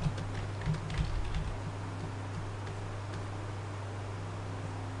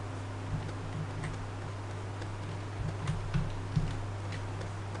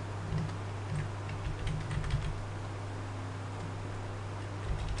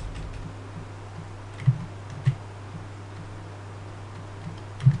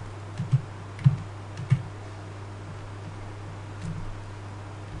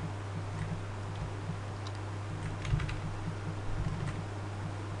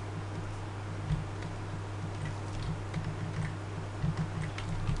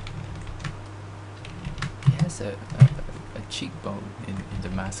 A cheekbone in the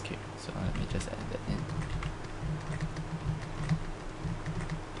mask here, so let me just add that in.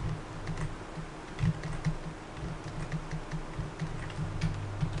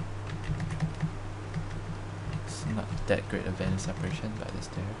 It's not that great of any separation, but it's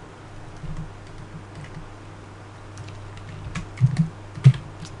there.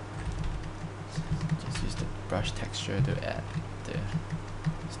 Just use the brush texture to add the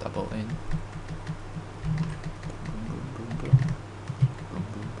stubble in.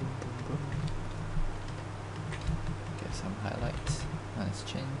 Highlights on his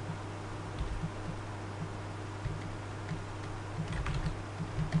chin.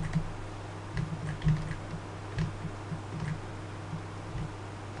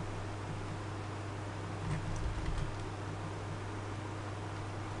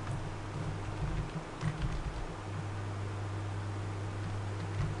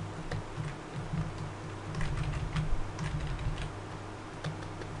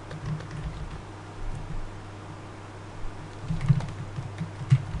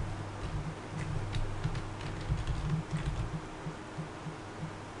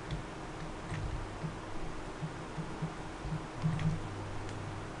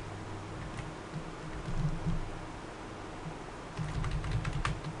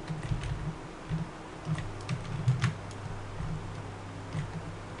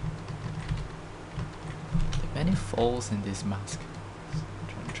 Many folds in this mask.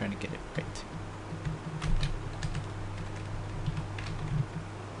 I'm trying to get it right.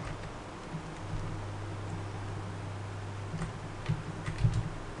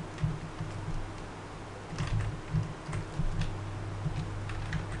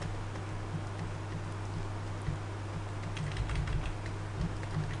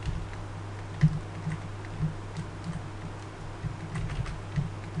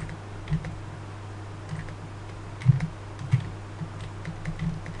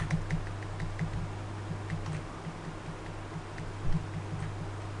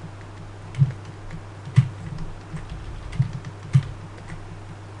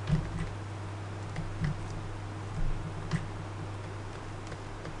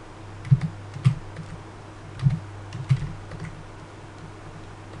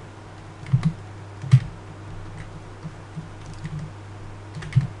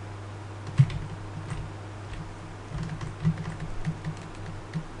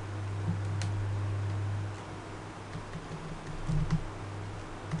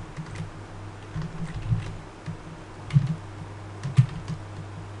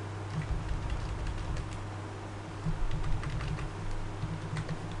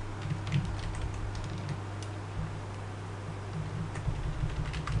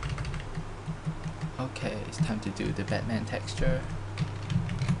 Okay, it's time to do the Batman texture.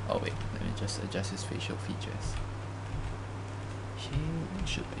 Oh wait, let me just adjust his facial features. Here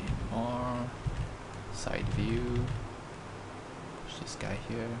should be more side view. Push this guy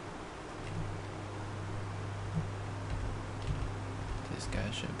here. This guy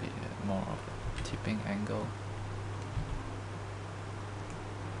should be more of a tipping angle.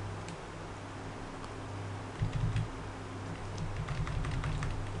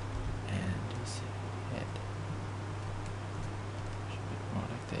 And his head should be more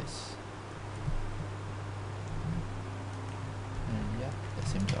like this. And yeah, that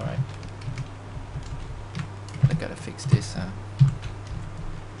seems alright. I gotta fix this.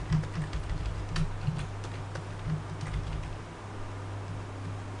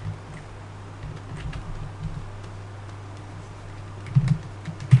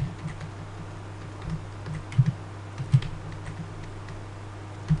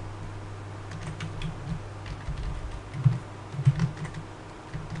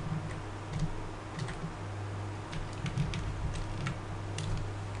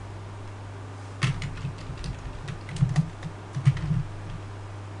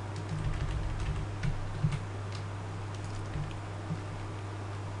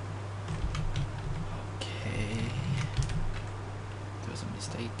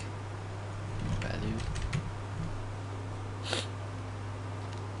 Mistake. No value.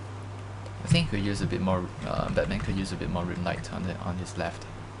 I think he could use a bit more. Batman could use a bit more rim light on his left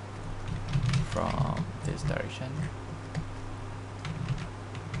from this direction.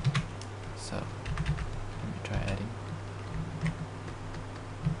 So let me try adding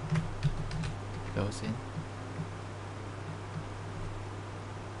those in.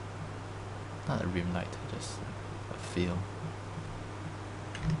 Not a rim light, just a feel.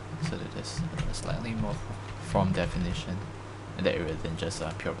 So that there's a slightly more form definition in that area than just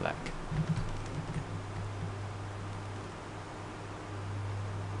pure black.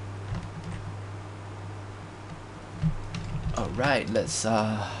 Alright, let's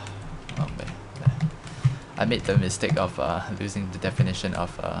oh man. I made the mistake of losing the definition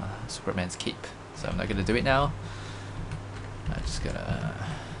of Superman's cape, so I'm not gonna do it now. I'm just gonna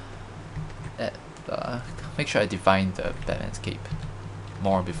make sure I define the Batman's cape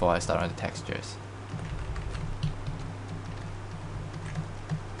more before I start on the textures.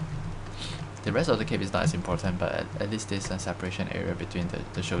 The rest of the cape is not as important, but at least there's a separation area between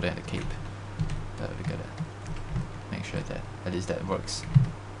the shoulder and the cape. We gotta make sure that at least that works.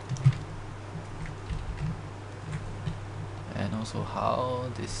 And also how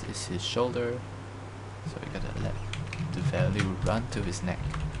this is his shoulder, so we gotta let the value run to his neck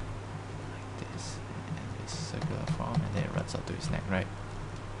like this, and this circular form, and then it runs up to his neck, right?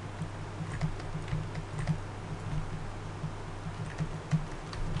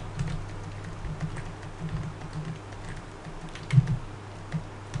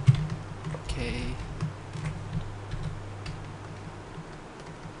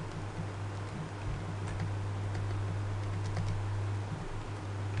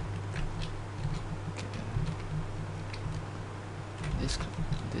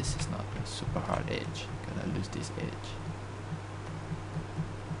 This is not a super hard edge. Gonna lose this edge.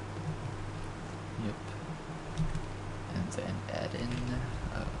 Yep. And then add in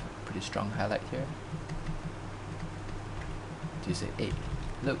a pretty strong highlight here. Do you say, hey,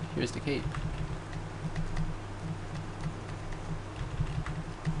 look, here's the cape.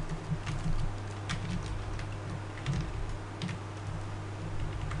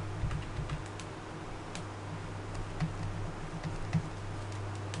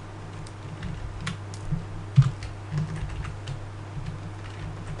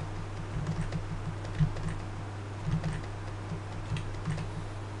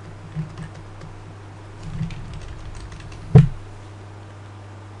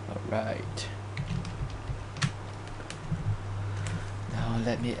 Right. Now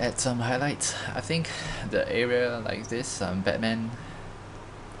let me add some highlights. I think the area like this, Batman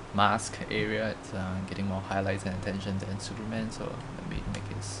mask area, it's getting more highlights and attention than Superman, so let me make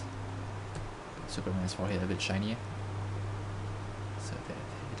his Superman's forehead a bit shinier so that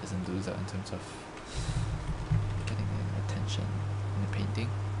he doesn't lose out in terms of getting attention in the painting.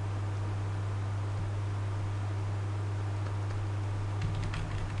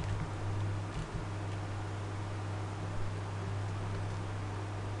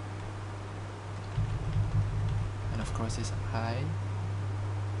 Of course, his eye.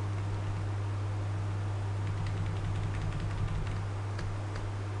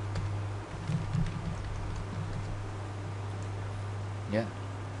 Yeah.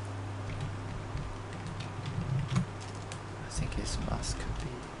 I think his mask could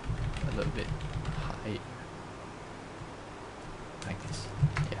be a little bit right? Like this.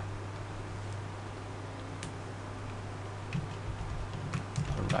 Yeah.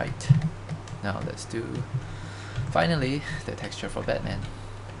 Alright. Now let's do finally the texture for Batman.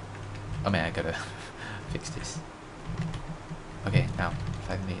 Oh man, I gotta fix this. Okay, now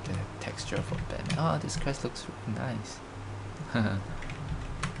finally the texture for Batman. Oh, this crest looks really nice.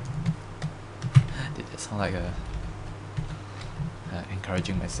 Did that sound like a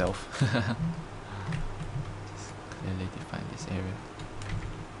encouraging myself? Just clearly define this area.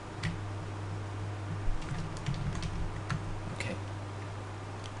 Okay.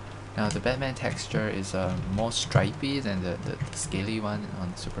 Now the Batman texture is more stripy than the scaly one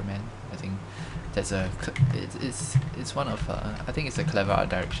on Superman. I think that's it's one of I think it's a clever art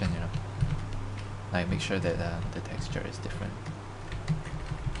direction, you know. Like make sure that the texture is different.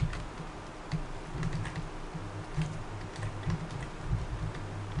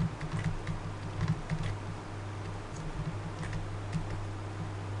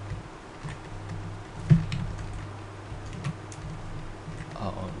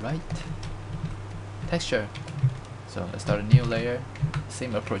 Alright. Texture. So let's start a new layer.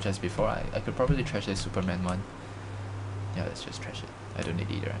 Same approach as before. I could probably trash the Superman one. Yeah, let's just trash it. I don't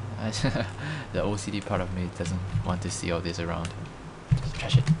need either. The OCD part of me doesn't want to see all this around. Just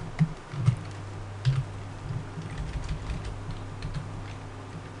trash it.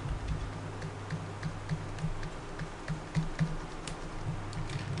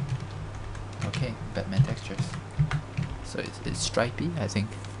 Okay, Batman textures. So it's stripy, I think.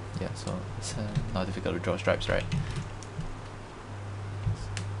 Yeah, so it's not difficult to draw stripes, right?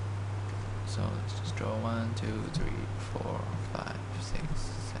 So let's just draw 1, 2, 3, 4, 5, 6,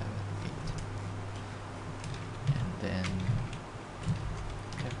 7, 8. And then,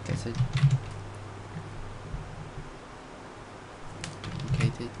 yep, that's it.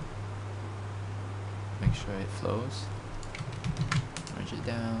 Duplicate it. Make sure it flows. Merge it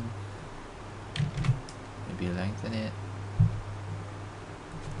down. Maybe lengthen it.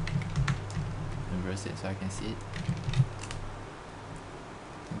 Inverse it so I can see it.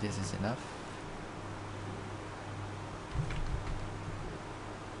 And this is enough.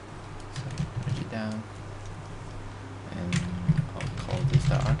 So merge it down, and I'll call this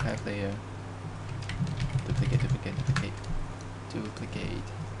the archive layer. Duplicate, duplicate, duplicate, duplicate.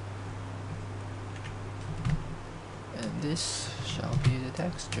 And this shall be the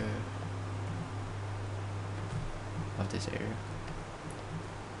texture of this area.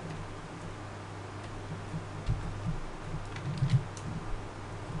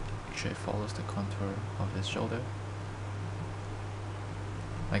 Make sure it follows the contour of his shoulder.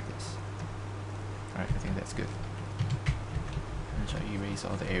 Like this. Alright, I think that's good. And shall erase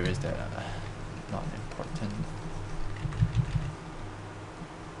all the areas that are not important.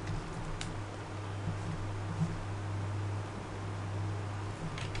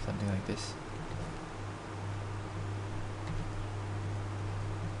 Something like this.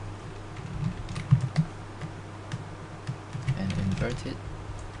 And invert it.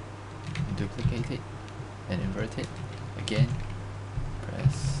 And duplicate it. And invert it. Again.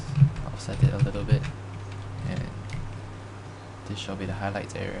 Press. Offset it a little bit. And this shall be the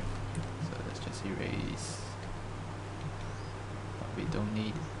highlights area. So let's just erase what we don't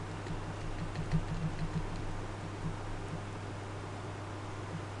need.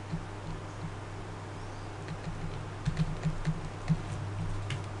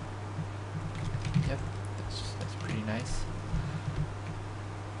 Yep, that's pretty nice.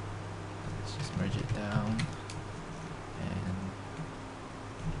 Let's just merge it down, and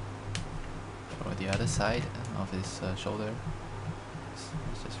for the other side of his shoulder,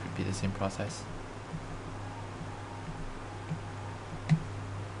 let's just repeat the same process.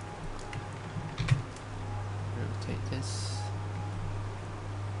 Rotate this.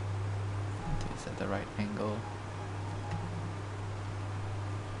 It's at the right angle.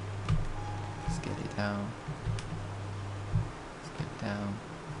 Scale it down. Scale it down.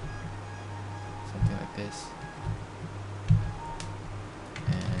 Something like this.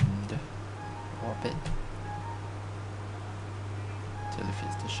 And warp it till it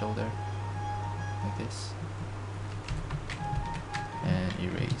fits the shoulder. Like this. And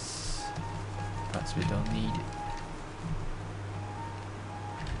erase parts we don't need.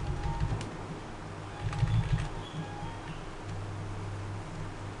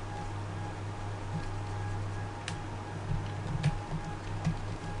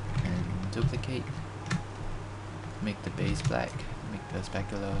 Duplicate, make the base black, make the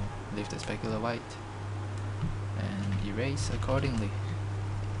specular, leave the specular white, and erase accordingly.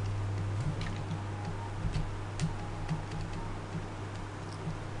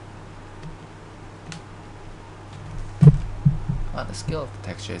 the scale of the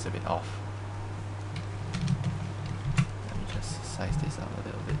texture is a bit off. Let me just size this up a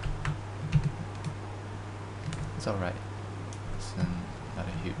little bit. It's alright. It's not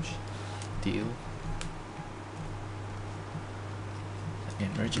a huge deal. Let me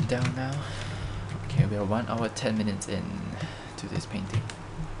merge it down now. Okay, we are 1 hour 10 minutes in to this painting.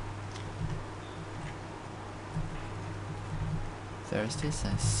 There's this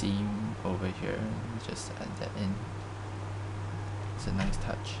seam over here. Let me just add that in. It's a nice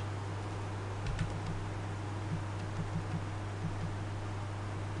touch.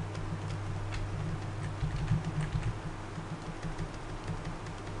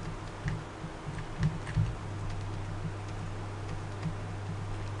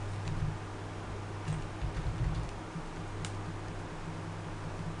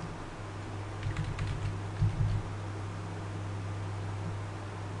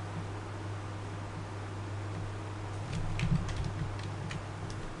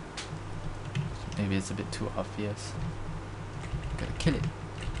 Maybe it's a bit too obvious. Gotta kill it.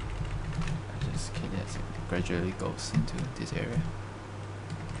 I just kill it as it gradually goes into this area.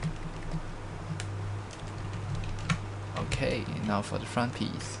 Okay, now for the front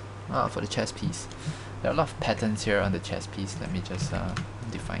piece. For the chest piece. There are a lot of patterns here on the chest piece. Let me just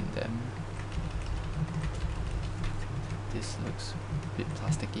define them. This looks a bit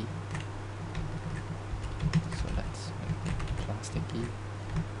plasticky. So let's make it plasticky.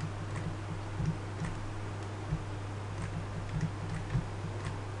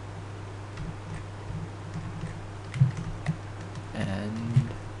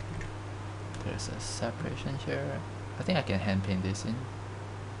 A separation here. I think I can hand paint this in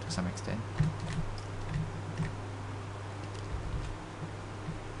to some extent.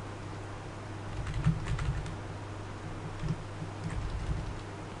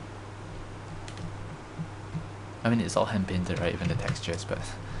 I mean, it's all hand painted, right? Even the textures, but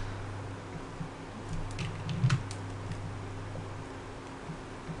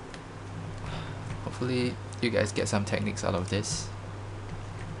hopefully you guys get some techniques out of this.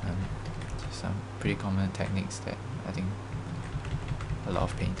 Some pretty common techniques that I think a lot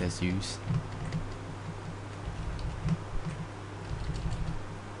of painters use.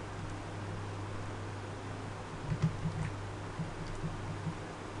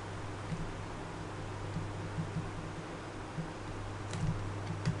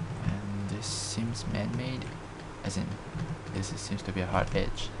 And this seems man-made, as in this seems to be a hard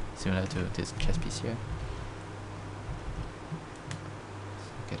edge, similar to this chest piece here.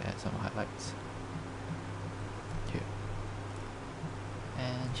 Could add some highlights here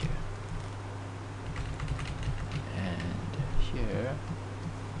and here and here, here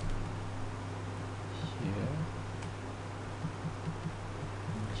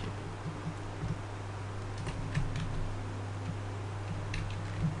and here.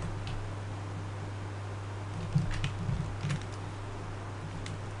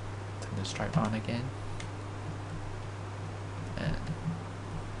 Turn the stripe on again. And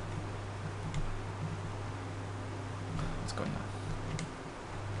what's going on?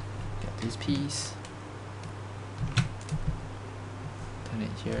 Get this piece, turn it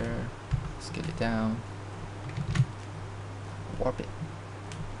here, scale it down, warp it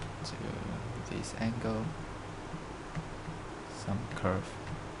to this angle, some curve,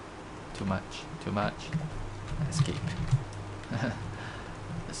 too much, escape.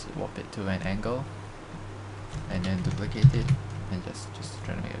 Let's warp it to an angle and then duplicate it and just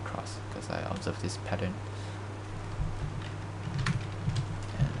try to make a cross because I observed this pattern.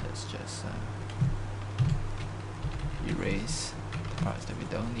 And let's just erase the parts that we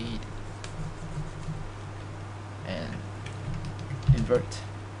don't need and invert.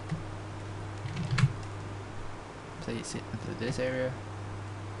 Place it into this area.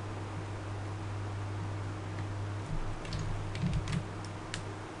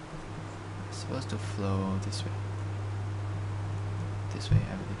 It's supposed to flow this way. This way,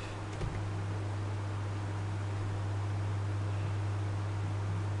 I believe.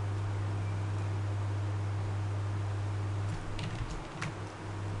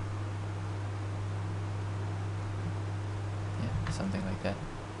 Yeah, something like that.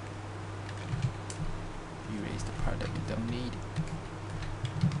 Erase the part that we don't need.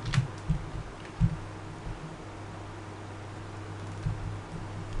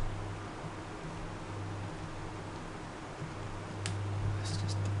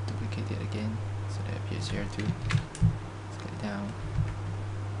 It again so that it appears here too. Let's get it down,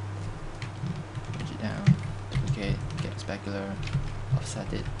 push it down, duplicate, get a specular,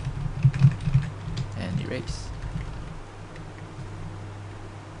 offset it, and erase.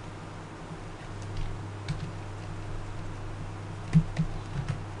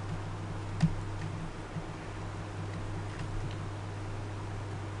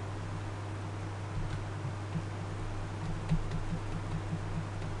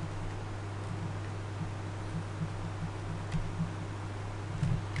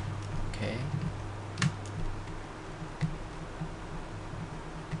 Okay.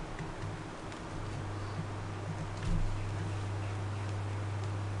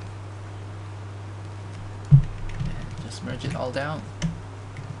 And just merge it all down.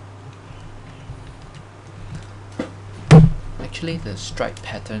 Actually, the stripe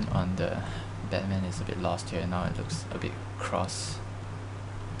pattern on the Batman is a bit lost here. Now it looks a bit cross.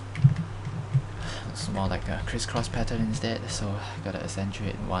 It's more like a crisscross pattern instead, so gotta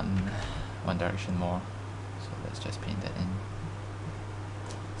accentuate one direction more. So let's just paint that in,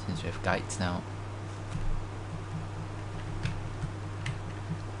 since we have guides now.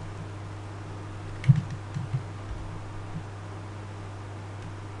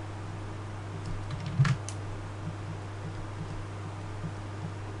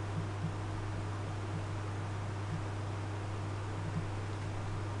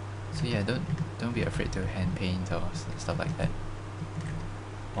 So yeah, don't be afraid to hand paint or stuff like that.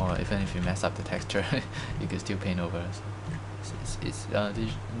 Or even if you mess up the texture, you can still paint over. So it's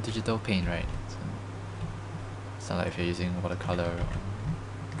digital paint, right? So it's not like if you're using watercolor or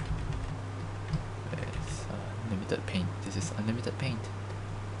it's limited paint. This is unlimited paint.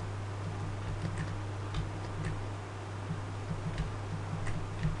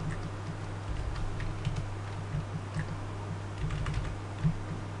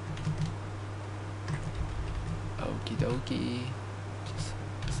 Okie dokie. Just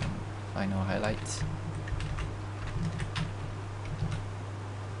some final highlights.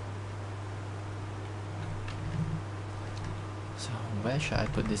 So where should I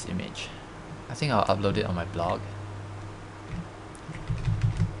put this image? I think I'll upload it on my blog.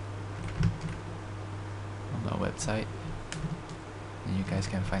 On my website. And you guys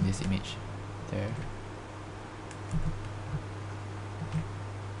can find this image there.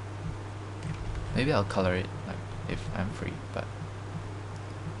 Maybe I'll color it like if I'm free, but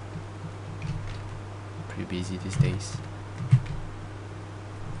pretty busy these days.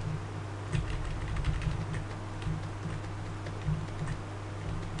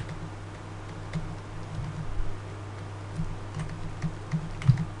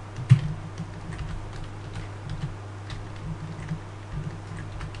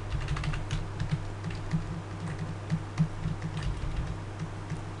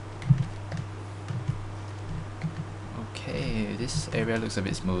 Okay, this area looks a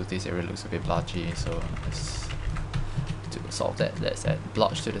bit smooth, this area looks a bit blotchy, so let's to solve that, let's add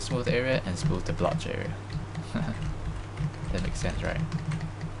blotch to the smooth area and smooth the blotch area. That makes sense, right?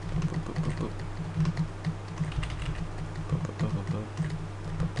 Boop, boop, boop, boop. Boop, boop, boop, boop, boop.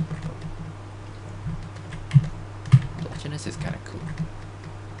 Blotchiness is kinda cool.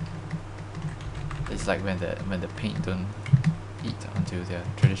 It's like when the paint don't eat onto the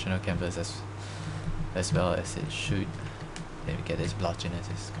traditional canvas as well as it should. Then we get this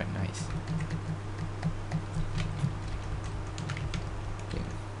blotchiness, it's quite nice. Okay.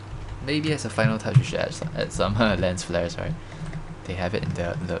 Maybe as a final touch we should add some lens flares, right? They have it in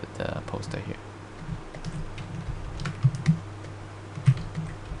the poster here.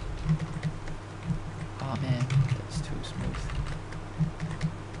 Oh man, that's too smooth.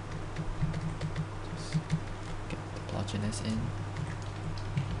 Just get the blotchiness in.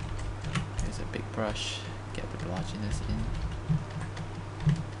 Here's a big brush, get the blotchiness in.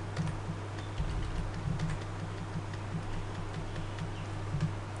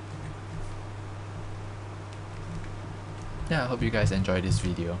 Yeah, I hope you guys enjoyed this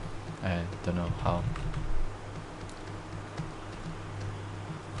video. I don't know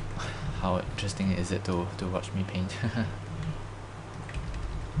how interesting is it to watch me paint.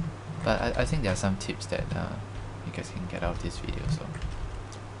 But I think there are some tips that you guys can get out of this video, so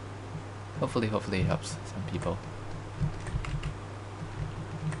hopefully it helps some people.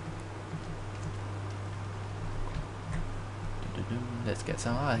 Let's get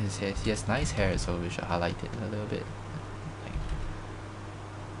some. His hair, he has nice hair, so we should highlight it a little bit. Like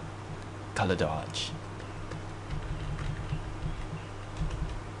color dodge.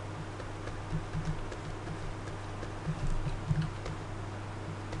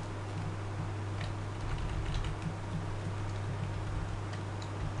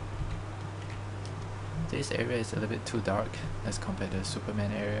 This area is a little bit too dark as compared to the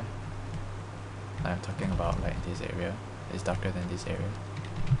Superman area. I'm talking about like this area. It's darker than this area.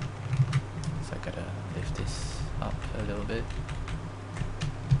 So I gotta lift this up a little bit.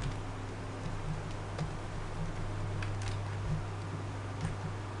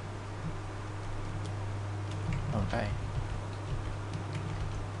 Alright.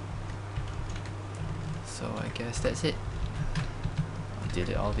 So I guess that's it. I'll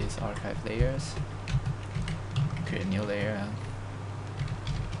delete all these archive layers. Create a new layer.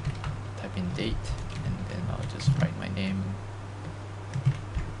 Type in date, and then I'll just write my name.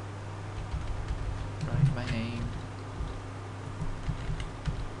 Write my name.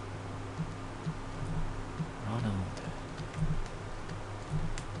 Ronald.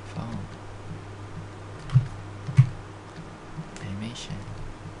 Fong. Animation.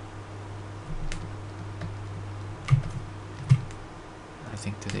 I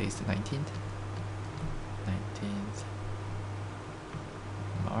think today is the 19th. 19th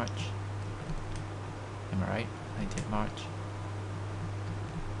March. Am I right? 19th March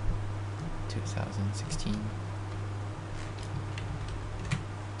 2016.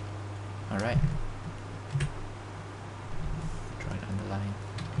 Alright. Draw an underline.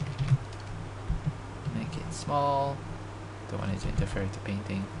 Make it small. Don't want it to interfere with the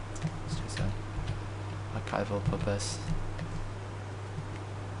painting. It's just a archival purpose.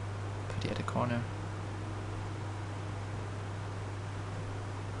 Put it at the corner.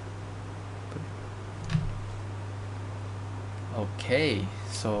 Okay,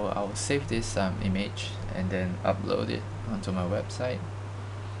 so I'll save this image and then upload it onto my website.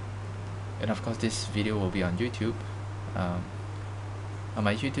 And of course this video will be on YouTube. On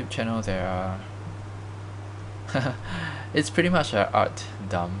my YouTube channel there are it's pretty much an art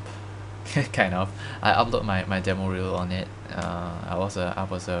dump. Kind of. I upload my demo reel on it. I was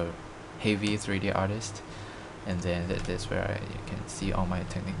a heavy 3D artist, and then that's where you can see all my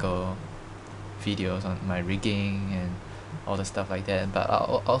technical videos on my rigging and all the stuff like that. But I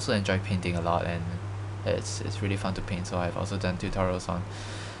also enjoy painting a lot, and it's really fun to paint. So I've also done tutorials on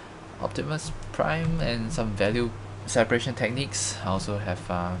Optimus Prime and some value separation techniques. I also have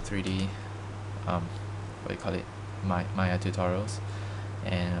 3D what do you call it, Maya tutorials,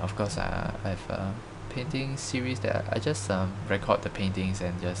 and of course I have a painting series that I just record the paintings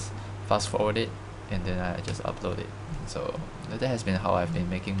and just fast forward it, and then I just upload it. So that has been how I've been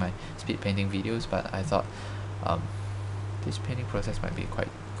making my speed painting videos. But I thought this painting process might be quite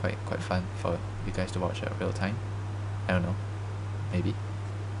fun for you guys to watch at real time. I don't know, maybe.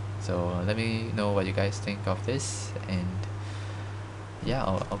 So let me know what you guys think of this, and yeah,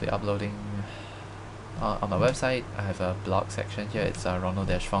 I'll be uploading on my website. I have a blog section here. It's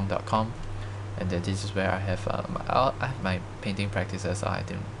ronald-fong.com, and then this is where I have I have my painting practices. So I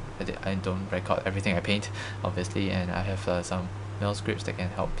don't record everything I paint, obviously, and I have some mail scripts that can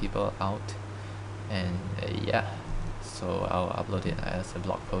help people out, and yeah, so I'll upload it as a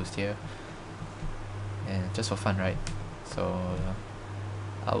blog post here, and just for fun, right? So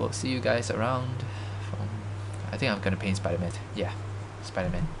I will see you guys around. I think I'm gonna paint Spider-Man. Yeah,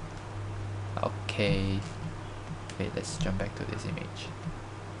 Spider-Man. Okay, wait, let's jump back to this image.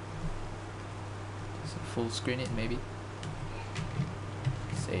 So full screen it maybe.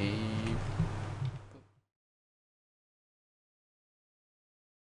 Save.